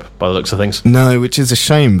it in Europe by the looks of things. No, which is a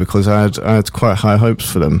shame because I had quite high hopes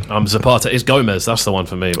for them. Zapata is Gomez. That's the one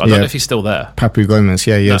for me. I don't know if he's still there. Papu Gomez.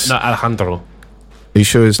 Yeah, yes. No, Alejandro. Are you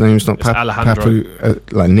sure his name's not Alejandro.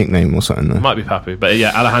 Papu, like nickname or something? Though? Might be Papu, but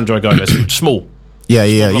yeah, Alejandro Gomez, small. Yeah,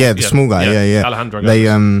 the small guy. Yeah. Alejandro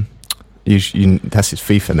Gomez. That's his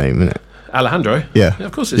FIFA name, isn't it? Alejandro. Yeah,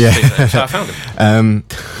 of course it's his FIFA name. So I found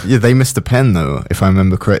him. They missed a pen though, if I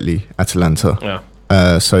remember correctly. Atalanta.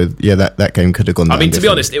 Yeah. So that game could have gone. To be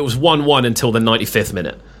honest, it was 1-1 until the 95th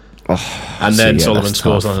minute. And then Solomon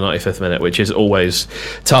scores on the 95th minute, which is always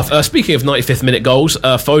tough. Speaking of 95th minute goals,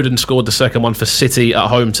 Foden scored the second one for City at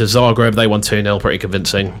home to Zagreb. They won 2-0, pretty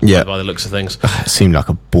convincing by the looks of things. It seemed like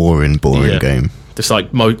a boring game. Just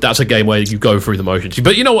like that's a game where you go through the motions.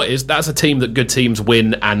 But you know what is? That's a team that good teams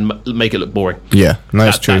win and make it look boring. Yeah,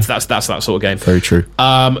 that's true. That's that sort of game. Very true.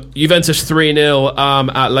 Juventus 3-0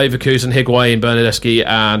 at Leverkusen. Higuain, Bernardeschi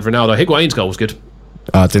and Ronaldo. Higuain's goal was good.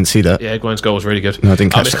 I didn't see that. Yeah, Higuain's goal was really good. No, I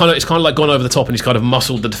didn't catch it. It's kind of like gone over the top and he's kind of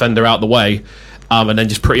muscled the defender out the way. And then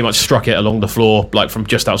just pretty much struck it along the floor, like from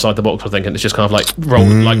just outside the box, I think, and it's just kind of like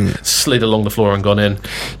rolled, slid along the floor and gone in.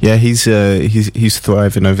 Yeah, he's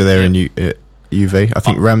thriving over there in Juve. I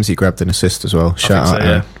think Ramsey grabbed an assist as well.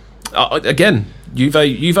 Shout out. Again,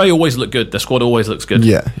 Juve always look good. Their squad always looks good.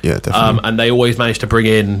 Yeah, definitely. And they always manage to bring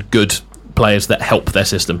in good players that help their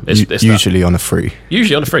system. It's usually on a free.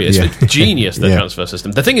 Usually on a free. It's Yeah. genius, their Yeah. transfer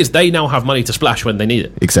system. The thing is, they now have money to splash when they need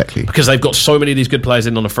it. Exactly. Because they've got so many of these good players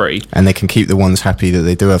in on a free. And they can keep the ones happy that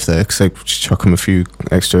they do have there because they just chuck them a few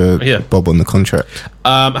extra Yeah. bob on the contract.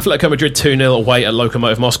 Atletico Madrid 2-0 away at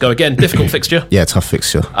Lokomotiv Moscow. Again, difficult fixture. Yeah, tough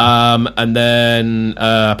fixture. And then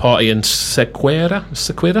Party and Sequeira?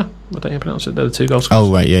 I don't know how to pronounce it. They're the two goals.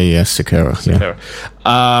 Oh, right, yeah, Sakura. Yeah.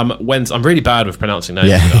 I'm really bad with pronouncing names.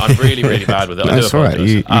 Yeah. I'm really, really bad with it. I do That's all right,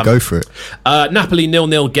 apologise. you go for it. Napoli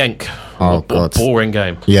 0-0 Genk. Oh, God. Boring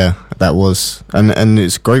game. Yeah, that was. And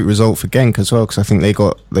it's a great result for Genk as well because I think they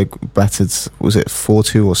battered, was it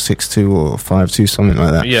 4-2 or 6-2 or 5-2, something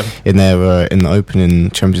like that, Yeah. in their in the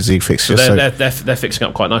opening Champions League fixture. So they're fixing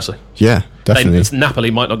up quite nicely. Yeah, definitely.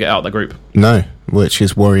 Napoli might not get out of the group. No, which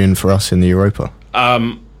is worrying for us in the Europa.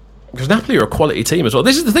 Because Napoli are a quality team as well.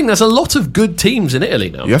 This is the thing. There's a lot of good teams in Italy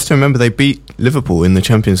now. You have to remember they beat Liverpool in the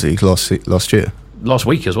Champions League last year. Last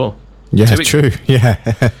week as well. Yeah, 2 weeks. true. Yeah,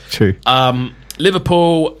 true.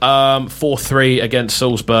 Liverpool 4-3 against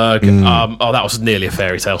Salzburg. That was nearly a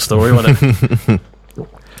fairy tale story, wasn't it?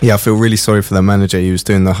 Yeah, I feel really sorry for their manager. He was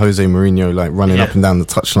doing the Jose Mourinho running up and down the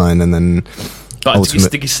touchline, and then. But did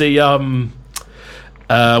you see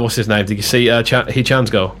what's his name? Did you see Hee-Chan's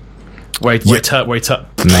goal? Where he Mate,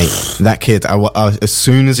 that kid, as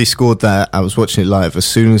soon as he scored that, I was watching it live. As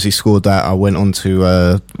soon as he scored that, I went onto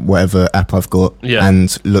whatever app I've got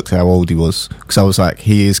and looked at how old he was. Because I was like,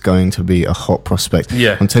 he is going to be a hot prospect.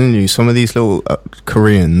 Yeah. I'm telling you, some of these little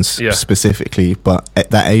Koreans specifically, but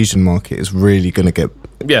that Asian market is really going to get.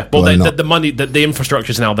 Yeah, well, the money, the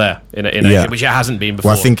infrastructure is now there in Asia, which it hasn't been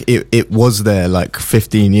before. Well, I think it was there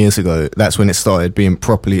 15 years ago. That's when it started being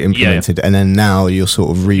properly implemented, and then now you're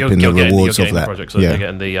sort of reaping the rewards of that. You're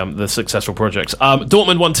getting the successful projects.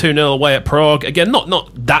 Dortmund 1-2-0 away at Prague. Again, not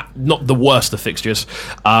the worst of fixtures,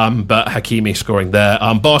 but Hakimi scoring there.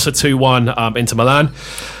 Barca 2-1 into Milan.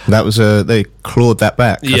 That was they clawed that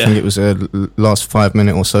back. I think it was last 5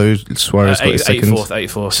 minute or so. Suarez got his second.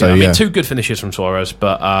 8-4. So, I mean, two good finishes from Suarez,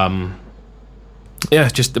 but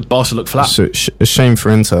just the Barca looked flat. So a shame for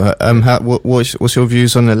Inter. What's your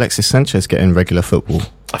views on Alexis Sanchez getting regular football?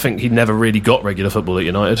 I think he never really got regular football at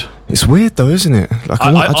United. It's weird though, isn't it?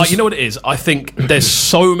 You know what it is? I think there's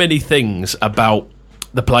so many things about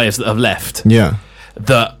the players that have left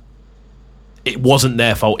that it wasn't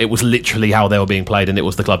their fault. It was literally how they were being played, and it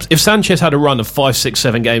was the clubs. If Sanchez had a run of 5, 6,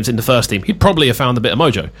 7 games in the first team, he'd probably have found a bit of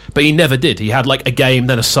mojo. But he never did. He had a game,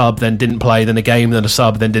 then a sub, then didn't play, then a game, then a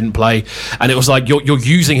sub, then didn't play. And it was like you're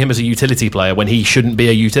using him as a utility player when he shouldn't be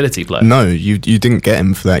a utility player. No, you didn't get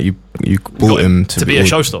him for that. You bought him to be a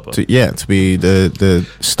showstopper. To be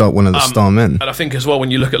the one of the star men. And I think as well,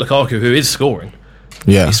 when you look at Lukaku, who is scoring,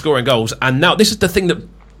 he's scoring goals. And now this is the thing that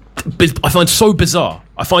I find so bizarre.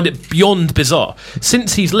 I find it beyond bizarre.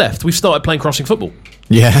 Since he's left, we've started playing crossing football.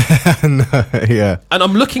 Yeah, And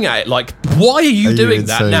I'm looking at it like, why are you doing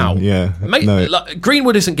that now? Yeah, Mate,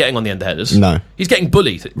 Greenwood isn't getting on the end headers. No, he's getting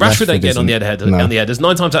bullied. Rashford ain't getting on the headers. No. On the headers.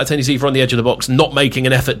 9 times out of 10, he's either on the edge of the box, not making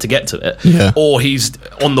an effort to get to it, or he's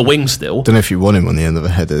on the wing still. Don't know if you want him on the end of the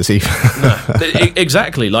headers either. No,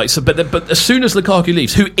 exactly. But as soon as Lukaku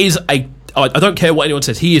leaves, who is I don't care what anyone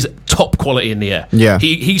says, he is top quality in the air. Yeah,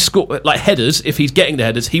 he score headers. If he's getting the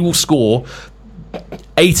headers, he will score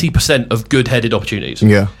 80% of good headed opportunities.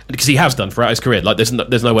 Yeah, because he has done throughout his career. There's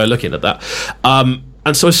no way of looking at that.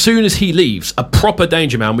 And so as soon as he leaves, a proper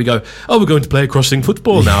danger man, we go, we're going to play crossing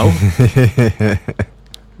football now.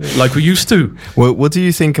 Like we used to. Well, what do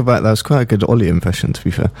you think about that? Was quite a good Ollie impression, to be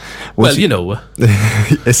fair.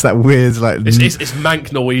 It's that weird, it's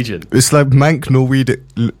Manc Norwegian. It's like Manc Norwegian.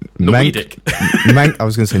 Nordic. Manc. I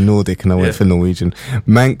was going to say Nordic, and I went for Norwegian.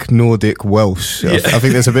 Manc Nordic Welsh. I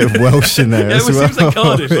think there's a bit of Welsh in there as well. It seems like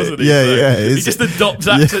Cardiff, wasn't he? He just adopts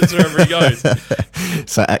accents wherever he goes.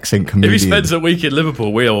 It's that accent comedian. If he spends a week in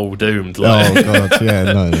Liverpool, we're all doomed. Oh God,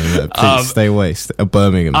 no. Please stay away.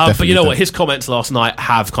 Birmingham. But you know what? His comments last night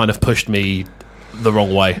have kind of pushed me the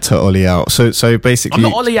wrong way to Ollie out. So basically,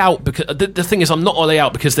 I'm not Ollie out because the thing is, I'm not Ollie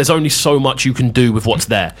out because there's only so much you can do with what's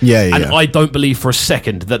there. And I don't believe for a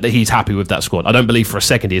second that he's happy with that squad. I don't believe for a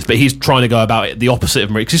second he is, but he's trying to go about it the opposite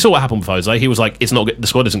of Marie. Because you saw what happened with Jose. He was like, "It's not good, the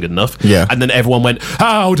squad isn't good enough." And then everyone went,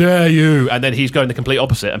 "How dare you!" And then he's going the complete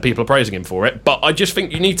opposite, and people are praising him for it. But I just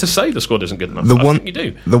think you need to say the squad isn't good enough. I think you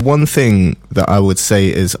do. The one thing that I would say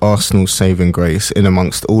is Arsenal's saving grace in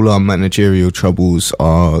amongst all our managerial troubles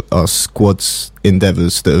are our squad's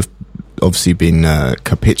endeavours that have obviously been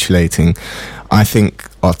capitulating I think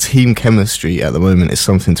our team chemistry at the moment is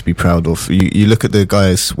something to be proud of. You look at the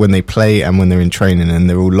guys when they play and when they're in training, and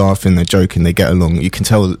they're all laughing, they're joking, they get along. You can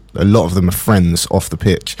tell a lot of them are friends off the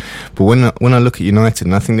pitch. But when I look at United,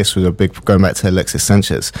 and I think this was a big, going back to Alexis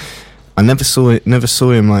Sanchez, I never saw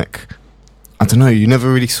him like, I don't know, you never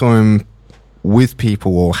really saw him with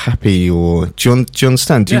people or happy, or do you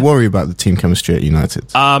understand? Do you worry about the team chemistry at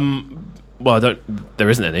United? Well, there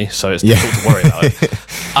isn't any, so it's difficult to worry about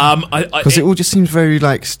it. Because it all just seems very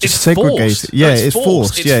like just segregated. Forced. Yeah, it's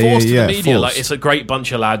forced. It's forced to the media. Forced. Like, it's a great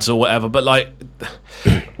bunch of lads or whatever, but like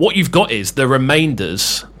what you've got is the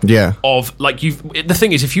remainders of like the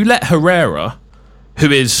thing is, if you let Herrera, who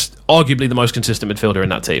is arguably the most consistent midfielder in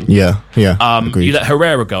that team, agreed. You let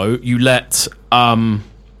Herrera go, you let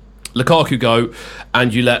Lukaku go,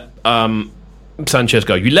 and you let Sanchez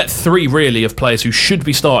go. You let three really of players who should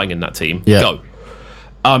be starting in that team go.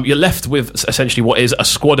 You're left with essentially what is a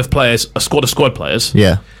squad of players, a squad of squad players.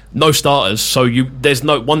 Yeah. No starters, so there's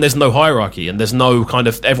no hierarchy, and there's no kind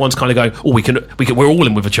of, everyone's kind of going, oh, we can, we're all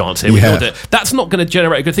in with a chance here. We can do it. That's not going to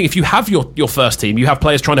generate a good thing. If you have your first team, you have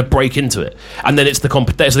players trying to break into it, and then it's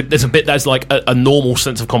there's a bit that's like a normal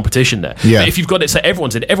sense of competition there. Yeah. But if you've got it, so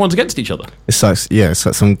everyone's against each other. It's like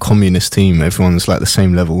some communist team. Everyone's like the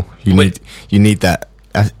same level. You need that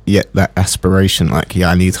that aspiration. Like,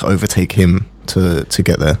 I need to overtake him to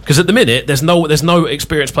get there. Because at the minute, there's no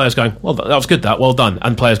experienced players going, well, that was good, well done,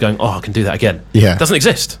 and players going, oh, I can do that again. Yeah, it doesn't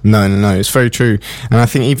exist. No, it's very true. And I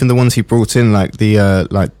think even the ones he brought in, like the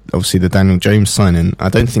obviously the Daniel James signing, I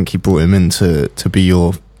don't think he brought him in to be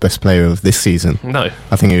your best player of this season. No,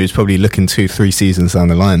 I think he was probably looking 2-3 seasons down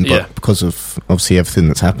the line, but because of obviously everything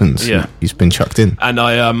that's happened, he's been chucked in. And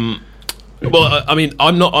I mean,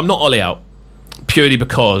 I'm not Ollie out purely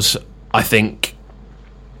because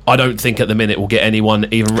I don't think at the minute we'll get anyone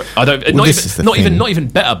even. Not even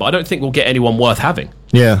better, but I don't think we'll get anyone worth having.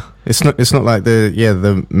 Yeah, it's not like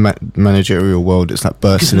the managerial world. It's like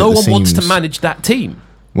bursting. Because no one wants to manage that team.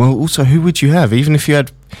 Well, also, who would you have? Even if you're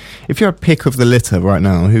a pick of the litter right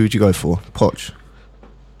now, who would you go for? Poch.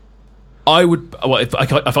 I would. Well, if I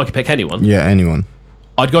could pick anyone. Yeah, anyone.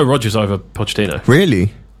 I'd go Rodgers over Pochettino.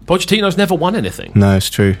 Really? Pochettino's never won anything. No, it's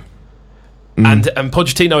true. And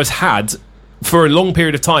Pochettino has had, for a long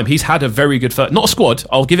period of time, he's had a very good not a squad,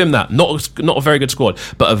 I'll give him that, not a very good squad,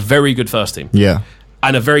 but a very good first team. Yeah.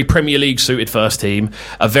 And a very Premier League suited first team,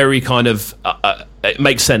 a very kind of it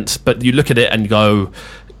makes sense, but you look at it and go,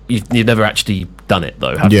 you've never actually done it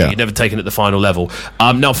though, have you? You've never taken it to the final level.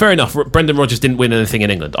 Now, fair enough, Brendan Rodgers didn't win anything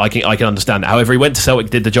in England. I can understand that. However, he went to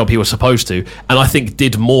Celtic, did the job he was supposed to, and I think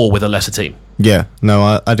did more with a lesser team. Yeah,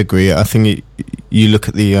 no, I'd agree. I think you look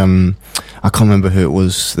at the I can't remember who it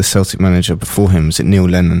was, the Celtic manager before him, was it Neil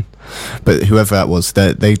Lennon? But whoever that was,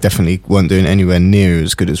 they definitely weren't doing anywhere near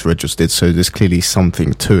as good as Rodgers did, so there's clearly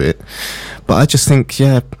something to it. But I just think,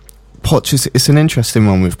 Poch it's an interesting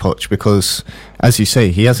one with Poch because, as you say,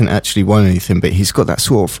 he hasn't actually won anything, but he's got that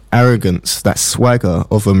sort of arrogance, that swagger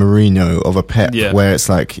of a Mourinho, of a Pep, where it's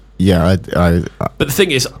like, But the thing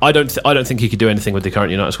is, I don't think he could do anything with the current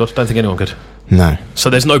United squad. I don't think anyone could. No. So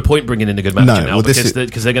there's no point bringing in a good manager now because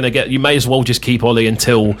they're going to get. You may as well just keep Ollie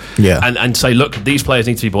until and say, look, these players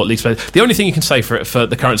need to be bought. These players. The only thing you can say for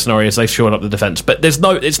the current scenario is they've shored up the defence, but it's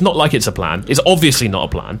not like it's a plan. It's obviously not a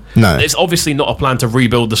plan. No. It's obviously not a plan to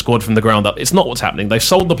rebuild the squad from the ground up. It's not what's happening. They've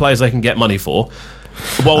sold the players they can get money for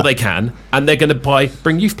while they can, and they're going to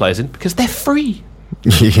bring youth players in because they're free.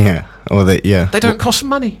 They don't cost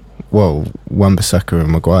money. Well, Wan-Bissaka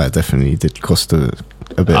and Maguire definitely did cost a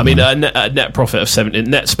bit. I mean, a net profit of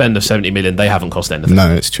net spend of 70 million. They haven't cost anything.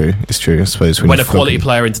 No, it's true. I suppose when a quality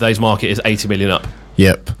player in today's market is 80 million up.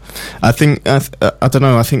 Yep. I think I don't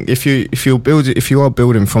know. I think if you are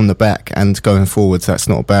building from the back and going forwards, that's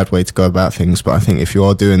not a bad way to go about things. But I think if you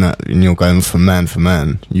are doing that and you're going for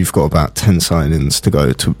man, you've got about 10 signings to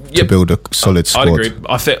go to build a solid squad. I agree.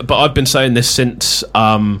 But I've been saying this since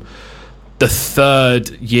the third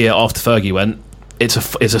year after Fergie went. It's a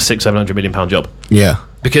 £600-700 million job. Yeah.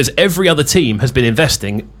 Because every other team has been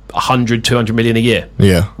investing 100-200 million a year.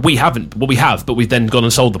 Yeah. We haven't. Well, we have, but we've then gone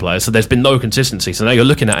and sold the players, so there's been no consistency. So now you're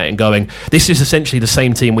looking at it and going, this is essentially the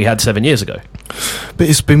same team we had 7 years ago. But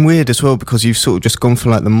it's been weird as well because you've sort of just gone for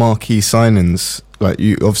like the marquee signings. Like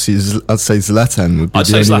you, obviously, I'd say Zlatan would be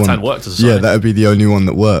the only one. I'd say Zlatan worked as a signing. Yeah, that would be the only one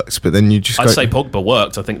that works. But then you just I'd say Pogba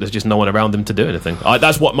worked. I think there's just no one around him to do anything.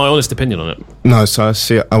 That's what my honest opinion on it. No, so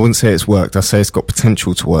I wouldn't say it's worked. I say it's got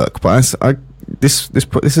potential to work. But this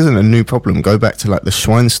isn't a new problem. Go back to like the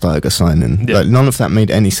Schweinsteiger signing. Yeah. Like none of that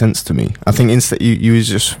made any sense to me. I think instead you was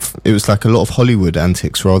just, it was like a lot of Hollywood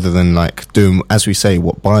antics rather than like doing, as we say,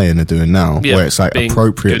 what Bayern are doing now, where it's like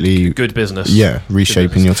appropriately good business. Yeah,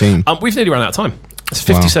 reshaping your team. We've nearly run out of time. It's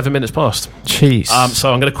 57 minutes past. Jeez.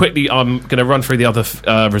 So I'm going to run through the other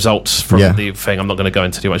results from the thing. I'm not going to go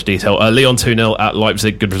into too much detail. Lyon 2-0 at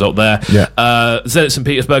Leipzig. Good result there. Yeah. Zenit St.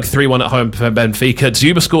 Petersburg 3-1 at home for Benfica.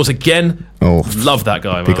 Zuma scores again. Oh, love that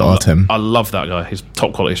guy. Big Artem. I love that guy. He's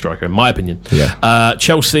top quality striker, in my opinion. Yeah.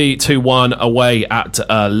 Chelsea 2-1 away at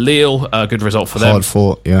Lille. Good result for them. Hard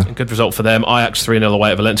fought, yeah. Good result for them. Ajax 3-0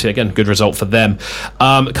 away at Valencia. Again, good result for them.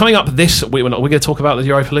 Coming up this week, we're going to talk about the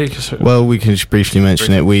Europa League. Well, we can just briefly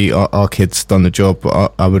mention it. Our kids done the job,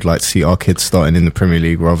 but I would like to see our kids starting in the Premier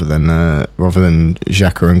League rather than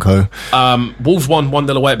Xhaka and co. Wolves won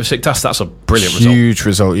 1-0 away at Besiktas. That's a brilliant result. Huge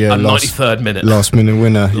result, yeah. 93rd minute. Last minute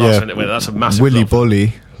winner, minute winner. That's a massive Willy result.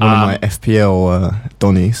 Bolly, one of my FPL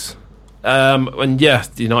Donnies. And yeah,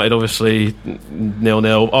 United obviously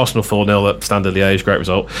 0-0. Arsenal 4-0 at Standard Liège. Great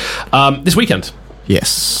result. This weekend.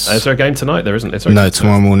 Yes. Is there a game tonight? There isn't. No,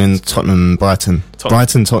 tomorrow morning, Tottenham.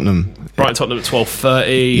 Brighton-Tottenham. Brighton-Tottenham at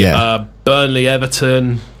 12:30. Yeah.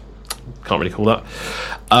 Burnley-Everton. Can't really call that.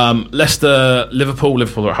 Leicester-Liverpool.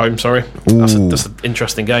 Liverpool are at home, sorry. That's an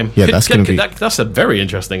interesting game. Yeah, that's going to be... That's a very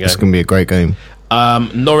interesting game. It's going to be a great game.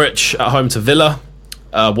 Norwich at home to Villa.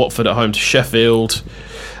 Watford at home to Sheffield.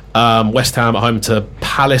 West Ham at home to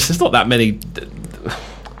Palace. There's not that many...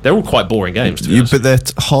 They're all quite boring games, to be honest. But they're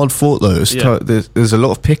hard fought, though. There's a lot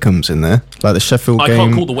of pick'ems in there. Like the Sheffield game. I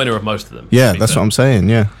can't call the winner of most of them. Yeah, that's what I'm saying,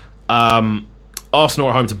 yeah. Arsenal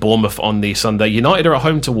are home to Bournemouth on the Sunday. United are at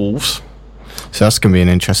home to Wolves. So that's going to be an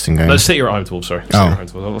interesting game. No, City are at home to Wolves, sorry. City are at home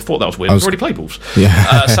to Wolves. I thought that was weird. We've already played Wolves.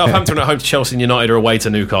 Yeah. Southampton are at home to Chelsea, and United are away to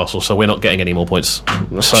Newcastle, so we're not getting any more points.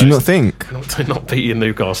 So do you not think? We're not beating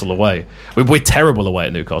Newcastle away. We're terrible away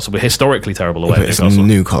at Newcastle. We're historically terrible away at Newcastle.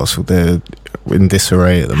 Newcastle, they're in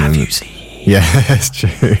disarray at the moment. Have you seen? Yeah, that's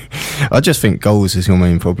true. I just think goals is your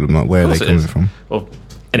main problem. Like, where are they coming from? Well,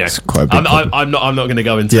 anyway, it's quite a big I'm not going to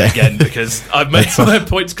go into it again because I've made my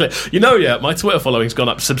points clear. My Twitter following's gone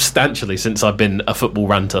up substantially since I've been a football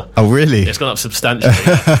ranter. Oh, really? It's gone up substantially.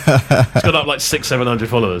 It's gone up like 600-700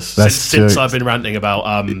 followers since I've been ranting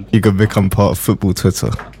about. You could become part of football Twitter.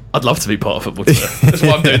 I'd love to be part of football Twitter. That's why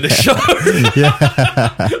I'm doing this show.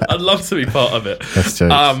 I'd love to be part of it. That's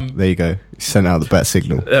jokes. There you go. You sent out the bat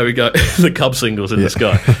signal. There we go. The Cub singles in the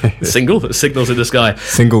sky. Signals in the sky.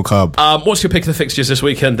 Single Cub. What's your pick of the fixtures this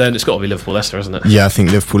weekend then? It's got to be Liverpool-Leicester, isn't it? Yeah, I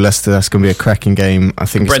think Liverpool-Leicester, that's going to be a cracking game. I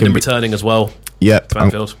think Brendan returning as well. Yep.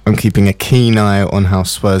 I'm keeping a keen eye on how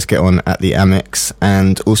Spurs get on at the Amex,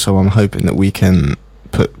 and also I'm hoping that we can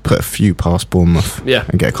put a few past Bournemouth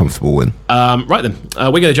and get a comfortable win. Right then,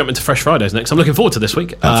 we're going to jump into Fresh Fridays next. I'm looking forward to this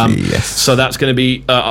week. Yes. So that's going to be